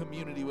grow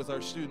community with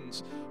our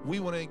students. We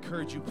want to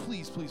encourage you,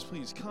 please, please,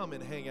 please come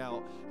and hang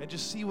out and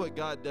just see what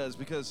God does,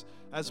 because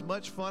as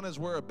much fun as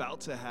we're about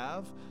to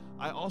have,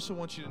 I also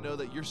want you to know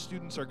that your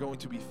students are going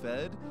to be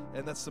fed,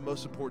 and that's the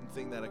most important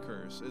thing that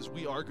occurs, is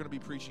we are going to be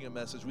preaching a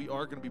message. We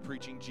are going to be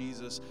preaching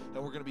Jesus,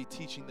 and we're going to be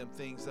teaching them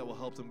things that will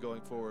help them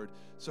going forward.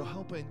 So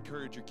help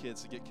encourage your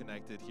kids to get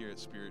connected here at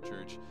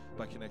SpiritCHURch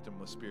by connecting them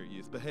with Spirit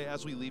Youth. But hey,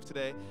 as we leave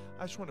today,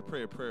 I just want to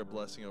pray a prayer of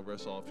blessing over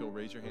us all. If you'll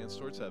raise your hands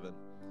towards heaven.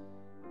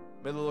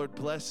 May the Lord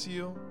bless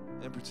you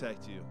and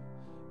protect you.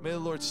 May the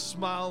Lord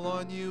smile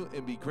on you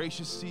and be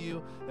gracious to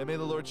you. And may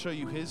the Lord show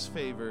you his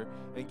favor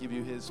and give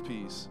you his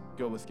peace.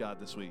 Go with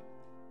God this week.